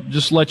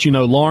let you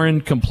know,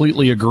 Lauren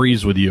completely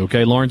agrees with you,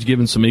 okay? Lauren's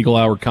giving some Eagle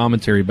Hour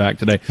commentary back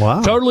today.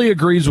 Wow. Totally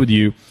agrees with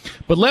you.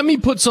 But let me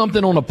put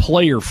something on a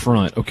player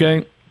front,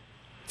 okay?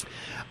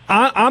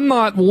 I'm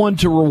not one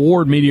to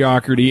reward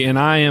mediocrity, and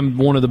I am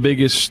one of the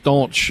biggest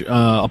staunch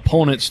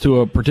opponents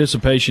to a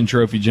participation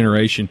trophy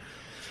generation.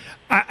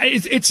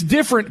 It's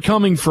different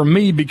coming from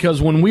me because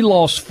when we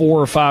lost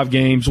 4 or 5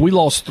 games, we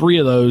lost 3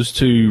 of those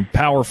to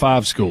Power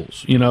 5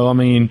 schools. We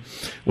Right.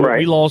 We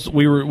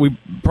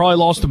probably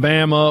lost to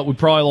Bama, we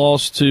probably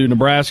lost to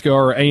Nebraska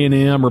or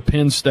A&M or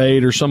Penn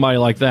State or somebody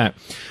like that.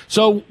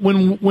 So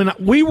when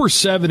we were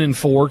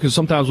 7-4, because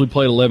sometimes we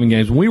played 11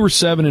 games, when we were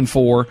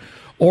 7-4.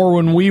 Or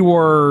when we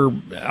were,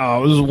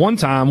 it was one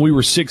time we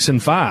were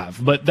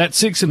 6-5. But that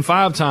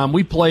 6-5 time,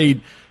 we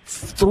played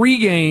 3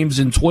 games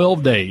in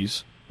 12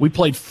 days. We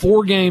played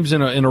 4 games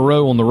in a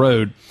row on the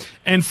road.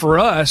 And for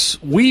us,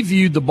 we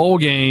viewed the bowl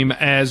game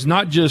as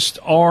not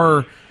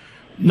the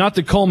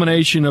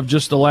culmination of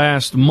just the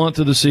last month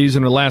of the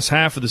season or last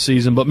half of the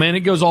season, but, man,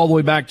 it goes all the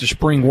way back to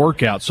spring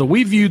workout. So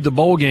we viewed the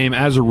bowl game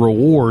as a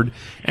reward.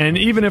 And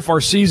even if our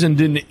season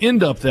didn't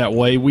end up that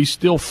way, we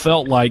still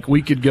felt like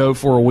we could go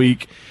for a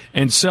week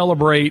and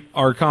celebrate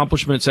our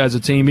accomplishments as a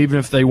team, even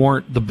if they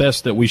weren't the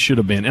best that we should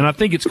have been. And I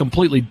think it's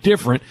completely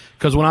different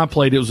because when I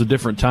played, it was a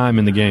different time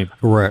in the game.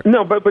 Correct.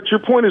 No, but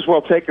your point is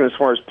well taken as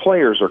far as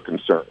players are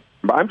concerned.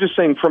 But I'm just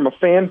saying from a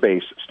fan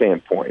base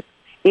standpoint,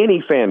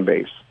 any fan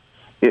base,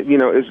 is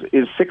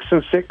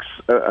 6-6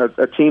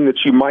 a team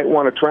that you might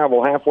want to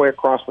travel halfway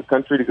across the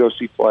country to go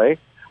see play?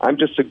 I'm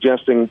just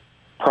suggesting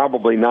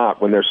probably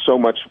not when there's so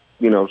much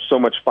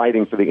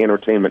fighting for the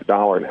entertainment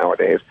dollar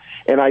nowadays.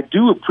 And I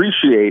do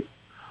appreciate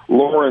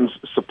Lauren's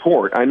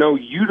support. I know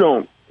you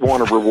don't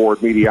want to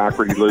reward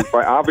mediocrity, Luke,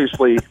 but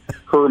obviously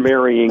her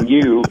marrying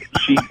you,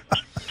 she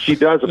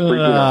does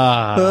appreciate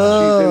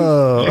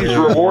she's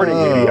rewarding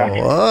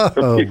mediocrity.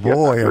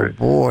 Oh,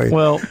 boy.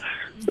 Well,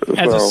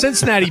 as a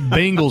Cincinnati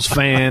Bengals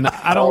fan,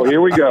 I don't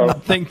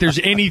think there's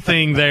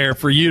anything there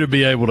for you to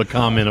be able to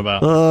comment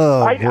about.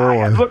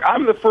 Look,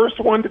 I'm the first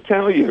one to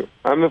tell you.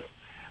 I was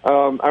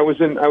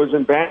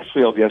in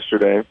Bassfield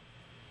yesterday,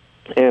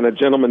 and a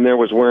gentleman there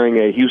was wearing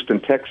a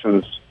Houston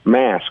Texans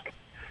mask.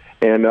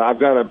 And I've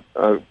got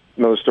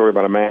another story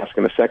about a mask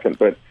in a second.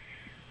 But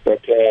I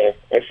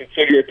said,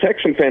 so you're a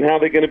Texan fan, how are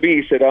they going to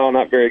be? He said, oh,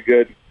 not very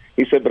good.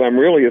 He said, but I'm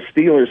really a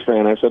Steelers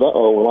fan. I said,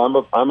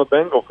 well, I'm a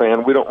Bengal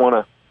fan. We don't want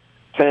to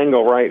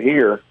tangle right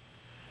here.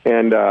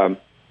 And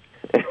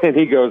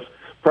he goes,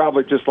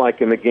 probably just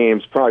like in the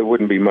games, probably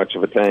wouldn't be much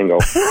of a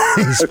tangle.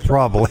 He's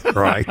probably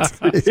right.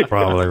 He's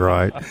probably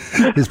right.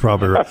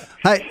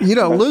 Hey,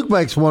 Luke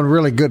makes one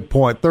really good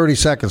point. 30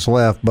 seconds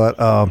left, but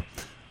a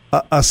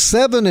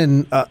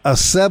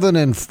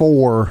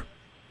 7-4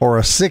 or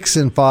a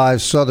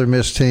 6-5 Southern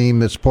Miss team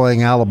that's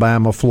playing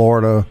Alabama,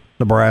 Florida,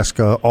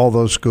 Nebraska, all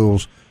those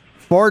schools,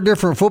 far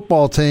different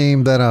football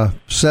team than a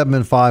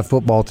 7-5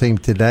 football team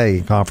today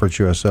in Conference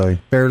USA.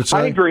 Fair to say?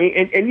 I agree.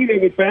 And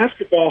with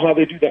basketball, how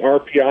they do the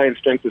RPI and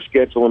strength of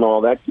schedule and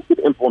all that, you could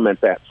implement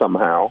that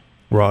somehow.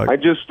 Right. I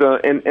just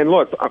and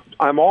look,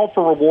 I'm all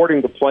for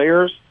rewarding the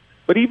players,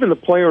 but even the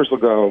players will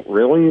go,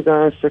 really, you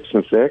guys,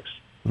 6-6?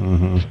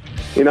 Mm-hmm.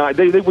 They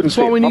wouldn't. That's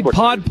why we need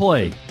pod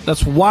play.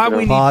 That's why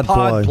we need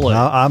pod play.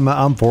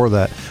 I'm for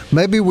that.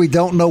 Maybe we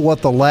don't know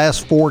what the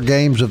last 4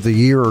 games of the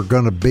year are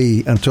going to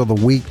be until the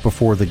week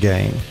before the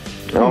game.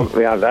 Oh,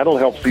 yeah, that'll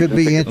help. Could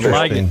be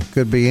interesting.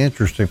 Could be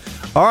interesting.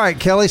 All right,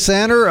 Kelly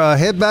Sander,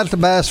 head back to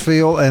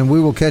Bassfield, and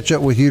we will catch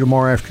up with you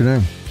tomorrow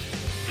afternoon.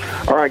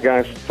 All right,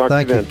 guys.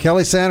 Thank you.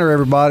 Kelly Sander,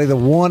 everybody, the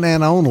one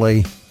and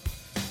only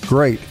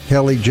great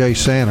Kelly J.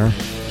 Sander.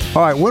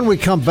 All right, when we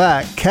come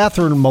back,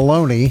 Catherine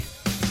Maloney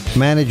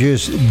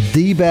manages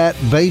DBAT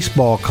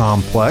Baseball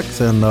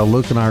Complex, and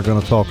Luke and I are going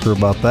to talk to her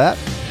about that.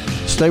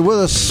 Stay with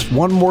us.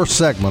 One more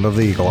segment of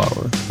the Eagle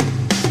Hour.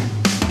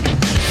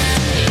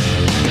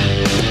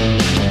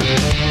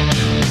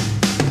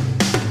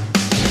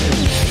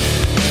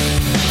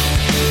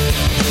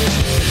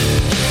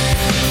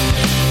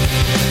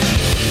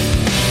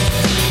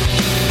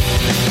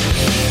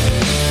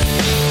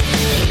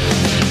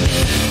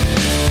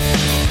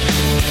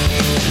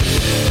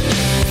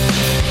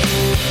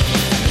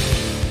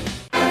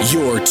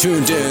 You're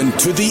tuned in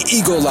to the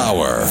Eagle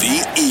Hour.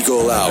 The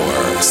Eagle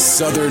Hour.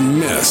 Southern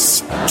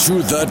Miss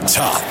to the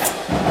top.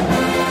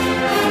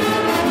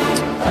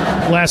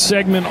 Last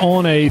segment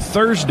on a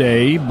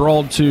Thursday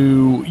brought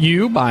to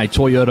you by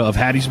Toyota of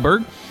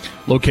Hattiesburg,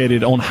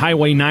 located on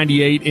Highway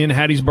 98 in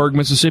Hattiesburg,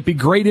 Mississippi.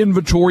 Great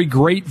inventory,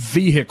 great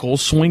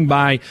vehicles. Swing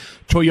by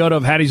Toyota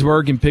of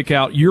Hattiesburg and pick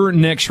out your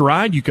next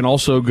ride. You can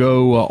also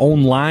go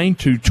online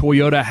to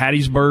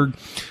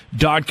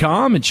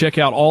ToyotaHattiesburg.com and check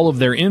out all of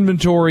their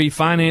inventory,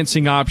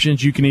 financing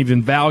options. You can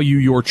even value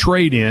your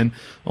trade-in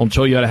on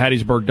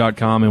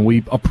ToyotaHattiesburg.com. And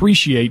we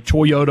appreciate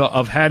Toyota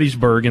of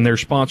Hattiesburg and their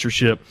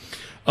sponsorship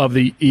of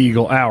the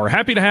Eagle Hour.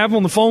 Happy to have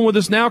on the phone with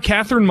us now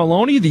Catherine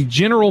Maloney, the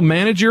general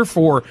manager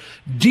for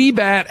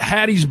DBAT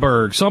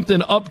Hattiesburg.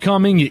 Something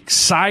upcoming,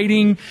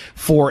 exciting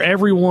for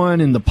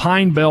everyone in the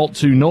Pine Belt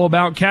to know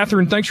about.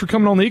 Catherine, thanks for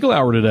coming on the Eagle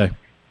Hour today.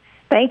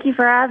 Thank you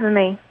for having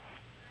me.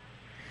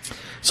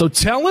 So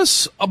tell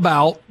us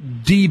about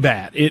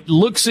DBAT. It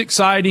looks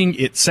exciting.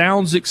 It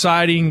sounds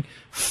exciting.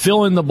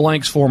 Fill in the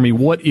blanks for me.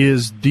 What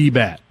is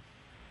DBAT?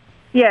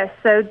 Yes,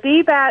 so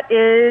DBAT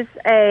is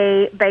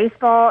a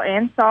baseball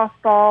and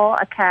softball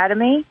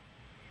academy.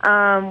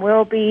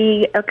 We'll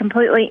be a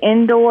completely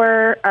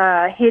indoor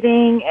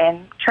hitting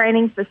and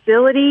training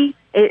facility.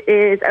 It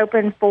is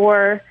open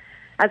for,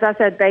 as I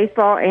said,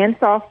 baseball and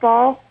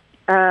softball.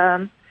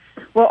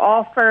 We'll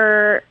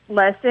offer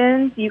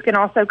lessons. You can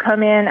also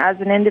come in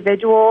as an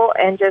individual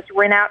and just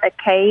rent out a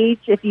cage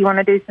if you want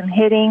to do some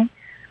hitting.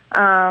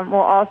 We'll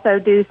also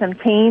do some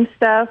team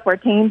stuff where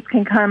teams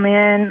can come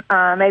in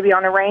maybe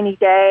on a rainy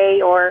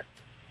day or,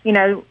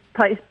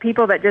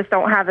 people that just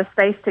don't have a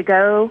space to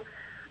go.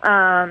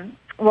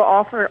 We'll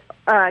offer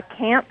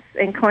camps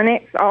and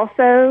clinics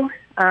also.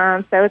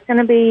 So it's going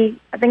to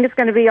be, I think it's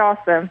going to be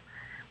awesome.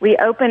 We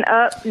open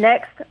up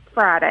next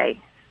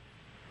Friday.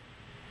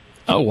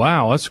 Oh,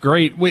 wow. That's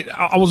great. Wait,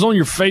 I was on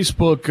your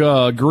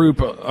Facebook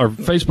group or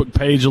Facebook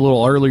page a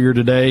little earlier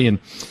today, and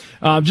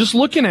just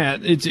looking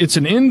at it's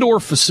an indoor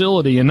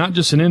facility, and not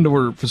just an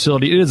indoor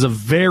facility. It is a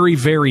very,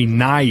 very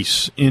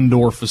nice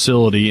indoor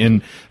facility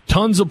and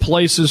tons of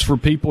places for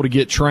people to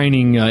get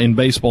training in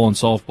baseball and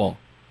softball.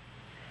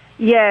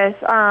 Yes,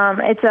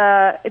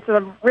 it's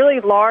a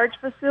really large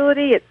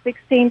facility. It's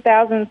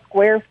 16,000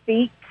 square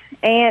feet,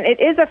 and it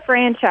is a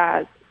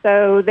franchise.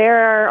 So there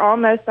are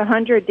almost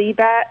 100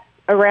 DBATs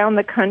around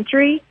the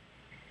country.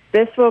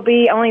 This will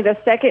be only the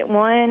second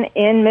one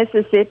in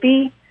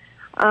Mississippi.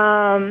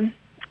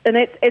 And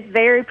it's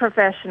very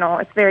professional.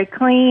 It's very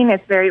clean.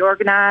 It's very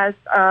organized.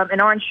 And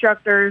our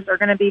instructors are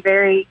going to be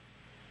very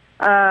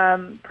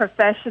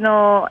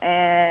professional,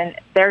 and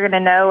they're going to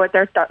know what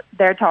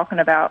they're talking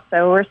about.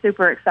 So we're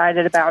super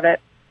excited about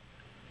it.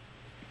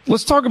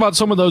 Let's talk about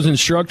some of those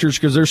instructors,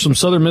 because there's some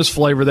Southern Miss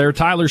flavor there.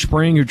 Tyler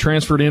Spring, who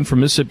transferred in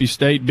from Mississippi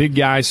State, big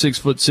guy,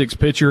 6'6"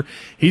 pitcher.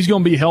 He's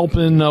going to be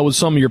helping with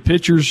some of your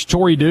pitchers.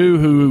 Tori Dew,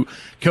 who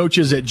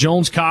coaches at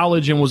Jones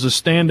College and was a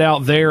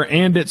standout there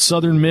and at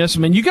Southern Miss.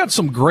 I mean, you got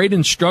some great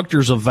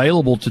instructors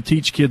available to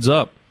teach kids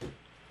up.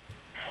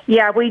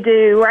 Yeah, we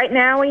do. Right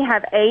now we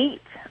have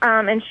 8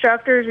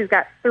 instructors. We've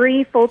got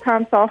 3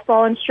 full-time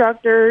softball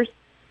instructors,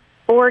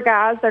 4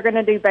 guys that are going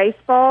to do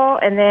baseball,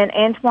 and then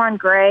Antoine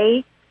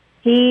Gray,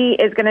 he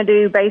is going to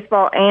do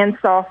baseball and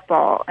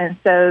softball. And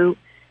so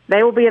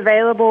they will be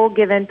available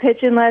giving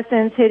pitching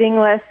lessons, hitting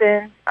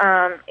lessons,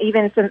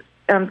 even some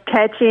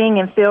catching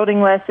and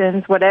fielding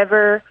lessons,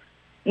 whatever,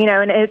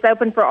 and it's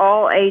open for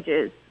all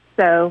ages.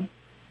 So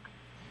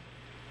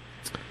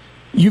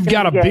you've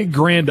got a big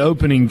grand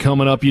opening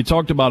coming up. You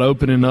talked about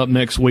opening up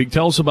next week.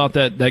 Tell us about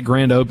that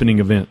grand opening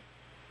event.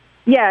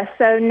 Yeah,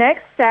 so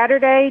next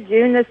Saturday,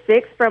 June the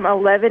 6th, from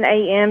 11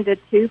 a.m. to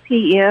 2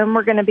 p.m.,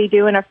 we're going to be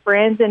doing a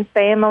friends and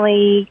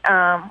family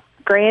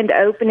grand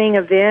opening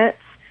event.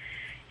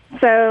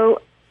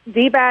 So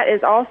DBAT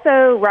is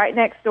also right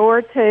next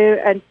door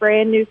to a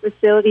brand-new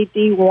facility,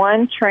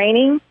 D1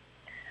 Training.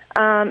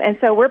 And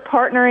so we're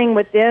partnering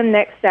with them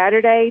next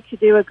Saturday to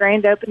do a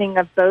grand opening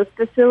of both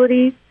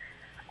facilities.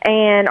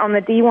 And on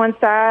the D1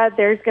 side,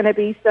 there's going to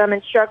be some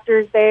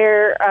instructors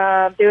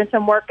there doing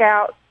some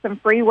workouts, some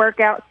free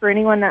workouts for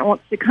anyone that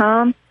wants to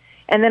come.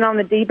 And then on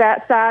the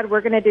DBAT side,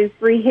 we're going to do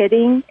free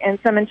hitting and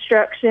some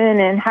instruction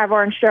and have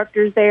our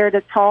instructors there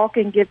to talk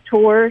and give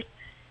tours.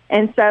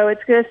 And so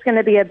it's just going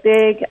to be a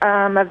big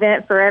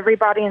event for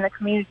everybody in the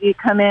community to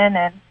come in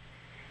and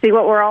see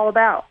what we're all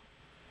about.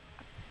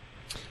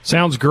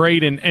 Sounds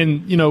great. And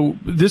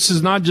this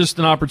is not just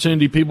an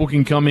opportunity people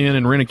can come in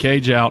and rent a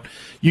cage out.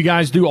 You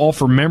guys do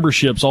offer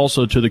memberships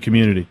also to the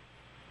community.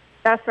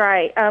 That's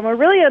right. We're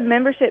really a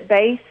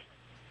membership-based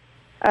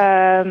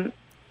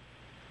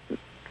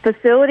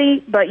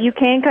facility, but you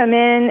can come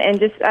in and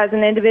just as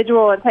an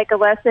individual and take a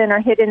lesson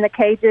or hit in the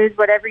cages,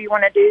 whatever you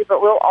want to do.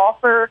 But we'll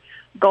offer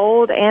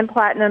gold and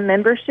platinum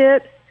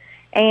memberships.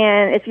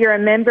 And if you're a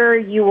member,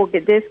 you will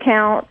get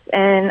discounts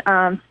and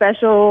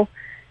special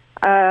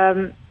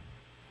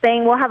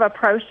thing. We'll have a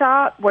pro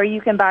shop where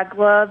you can buy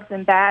gloves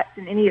and bats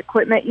and any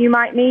equipment you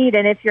might need.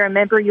 And if you're a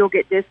member, you'll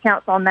get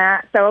discounts on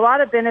that. So a lot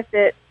of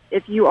benefits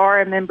if you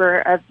are a member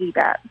of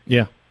DBAT.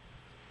 Yeah.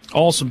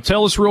 Awesome.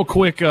 Tell us real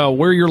quick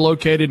where you're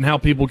located and how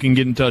people can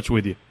get in touch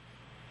with you.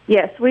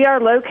 Yes, we are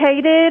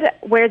located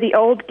where the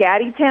old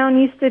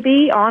Gaddytown used to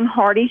be on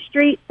Hardy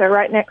Street, so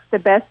right next to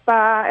Best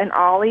Buy and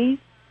Ollie's.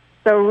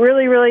 So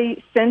really,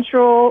 really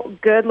central,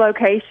 good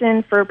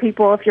location for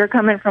people if you're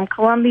coming from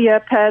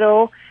Columbia,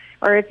 Petal,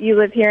 or if you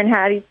live here in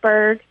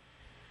Hattiesburg.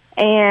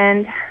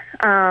 And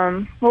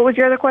what was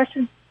your other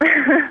question?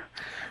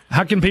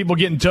 How can people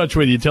get in touch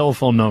with you?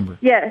 Telephone number.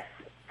 Yes.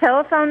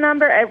 Telephone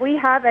number. We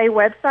have a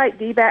website,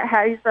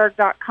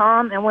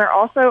 dbathattiesburg.com, and we're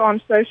also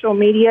on social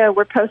media.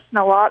 We're posting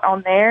a lot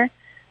on there.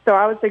 So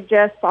I would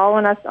suggest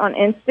following us on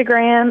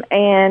Instagram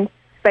and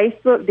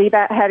Facebook,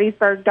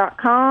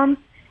 dbathattiesburg.com,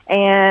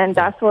 and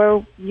that's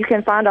where you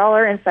can find all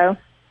our info.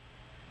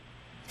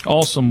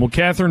 Awesome. Well,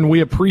 Catherine,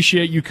 we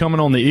appreciate you coming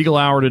on the Eagle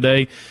Hour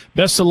today.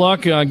 Best of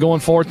luck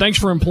going forward. Thanks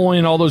for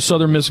employing all those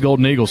Southern Miss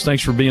Golden Eagles.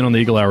 Thanks for being on the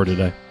Eagle Hour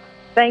today.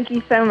 Thank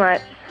you so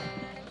much.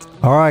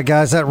 All right,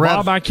 guys, that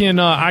wraps. Bob, I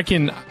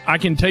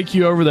can take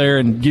you over there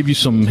and give you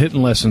some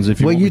hitting lessons if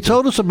you want. Well, you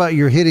told us about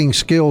your hitting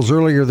skills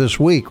earlier this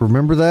week.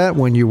 Remember that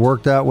when you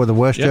worked out with the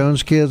West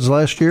Jones kids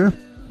last year?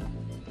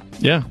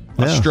 Yeah.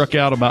 I struck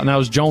out about, now it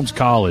was Jones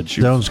College.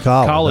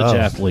 College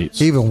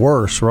athletes. Even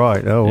worse,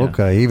 right. Oh,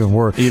 okay, even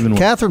worse.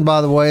 Catherine,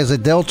 by the way, is a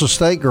Delta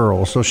State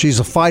girl, so she's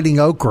a Fighting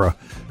Okra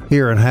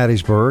here in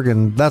Hattiesburg,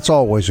 and that's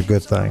always a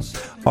good thing.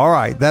 All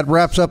right, that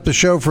wraps up the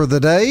show for the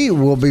day.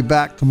 We'll be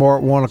back tomorrow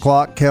at 1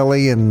 o'clock,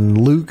 Kelly and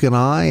Luke and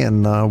I,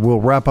 and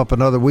we'll wrap up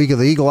another week of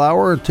the Eagle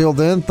Hour. Until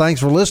then,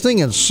 thanks for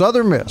listening, and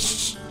Southern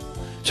Miss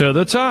to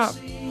the top.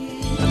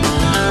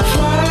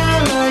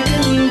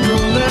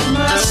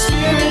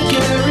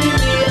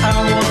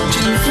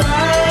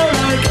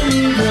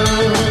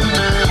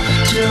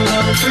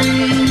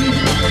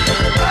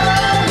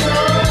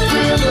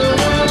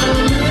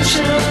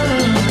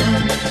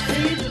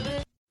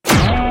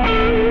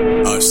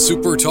 A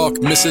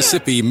SuperTalk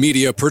Mississippi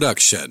media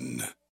production.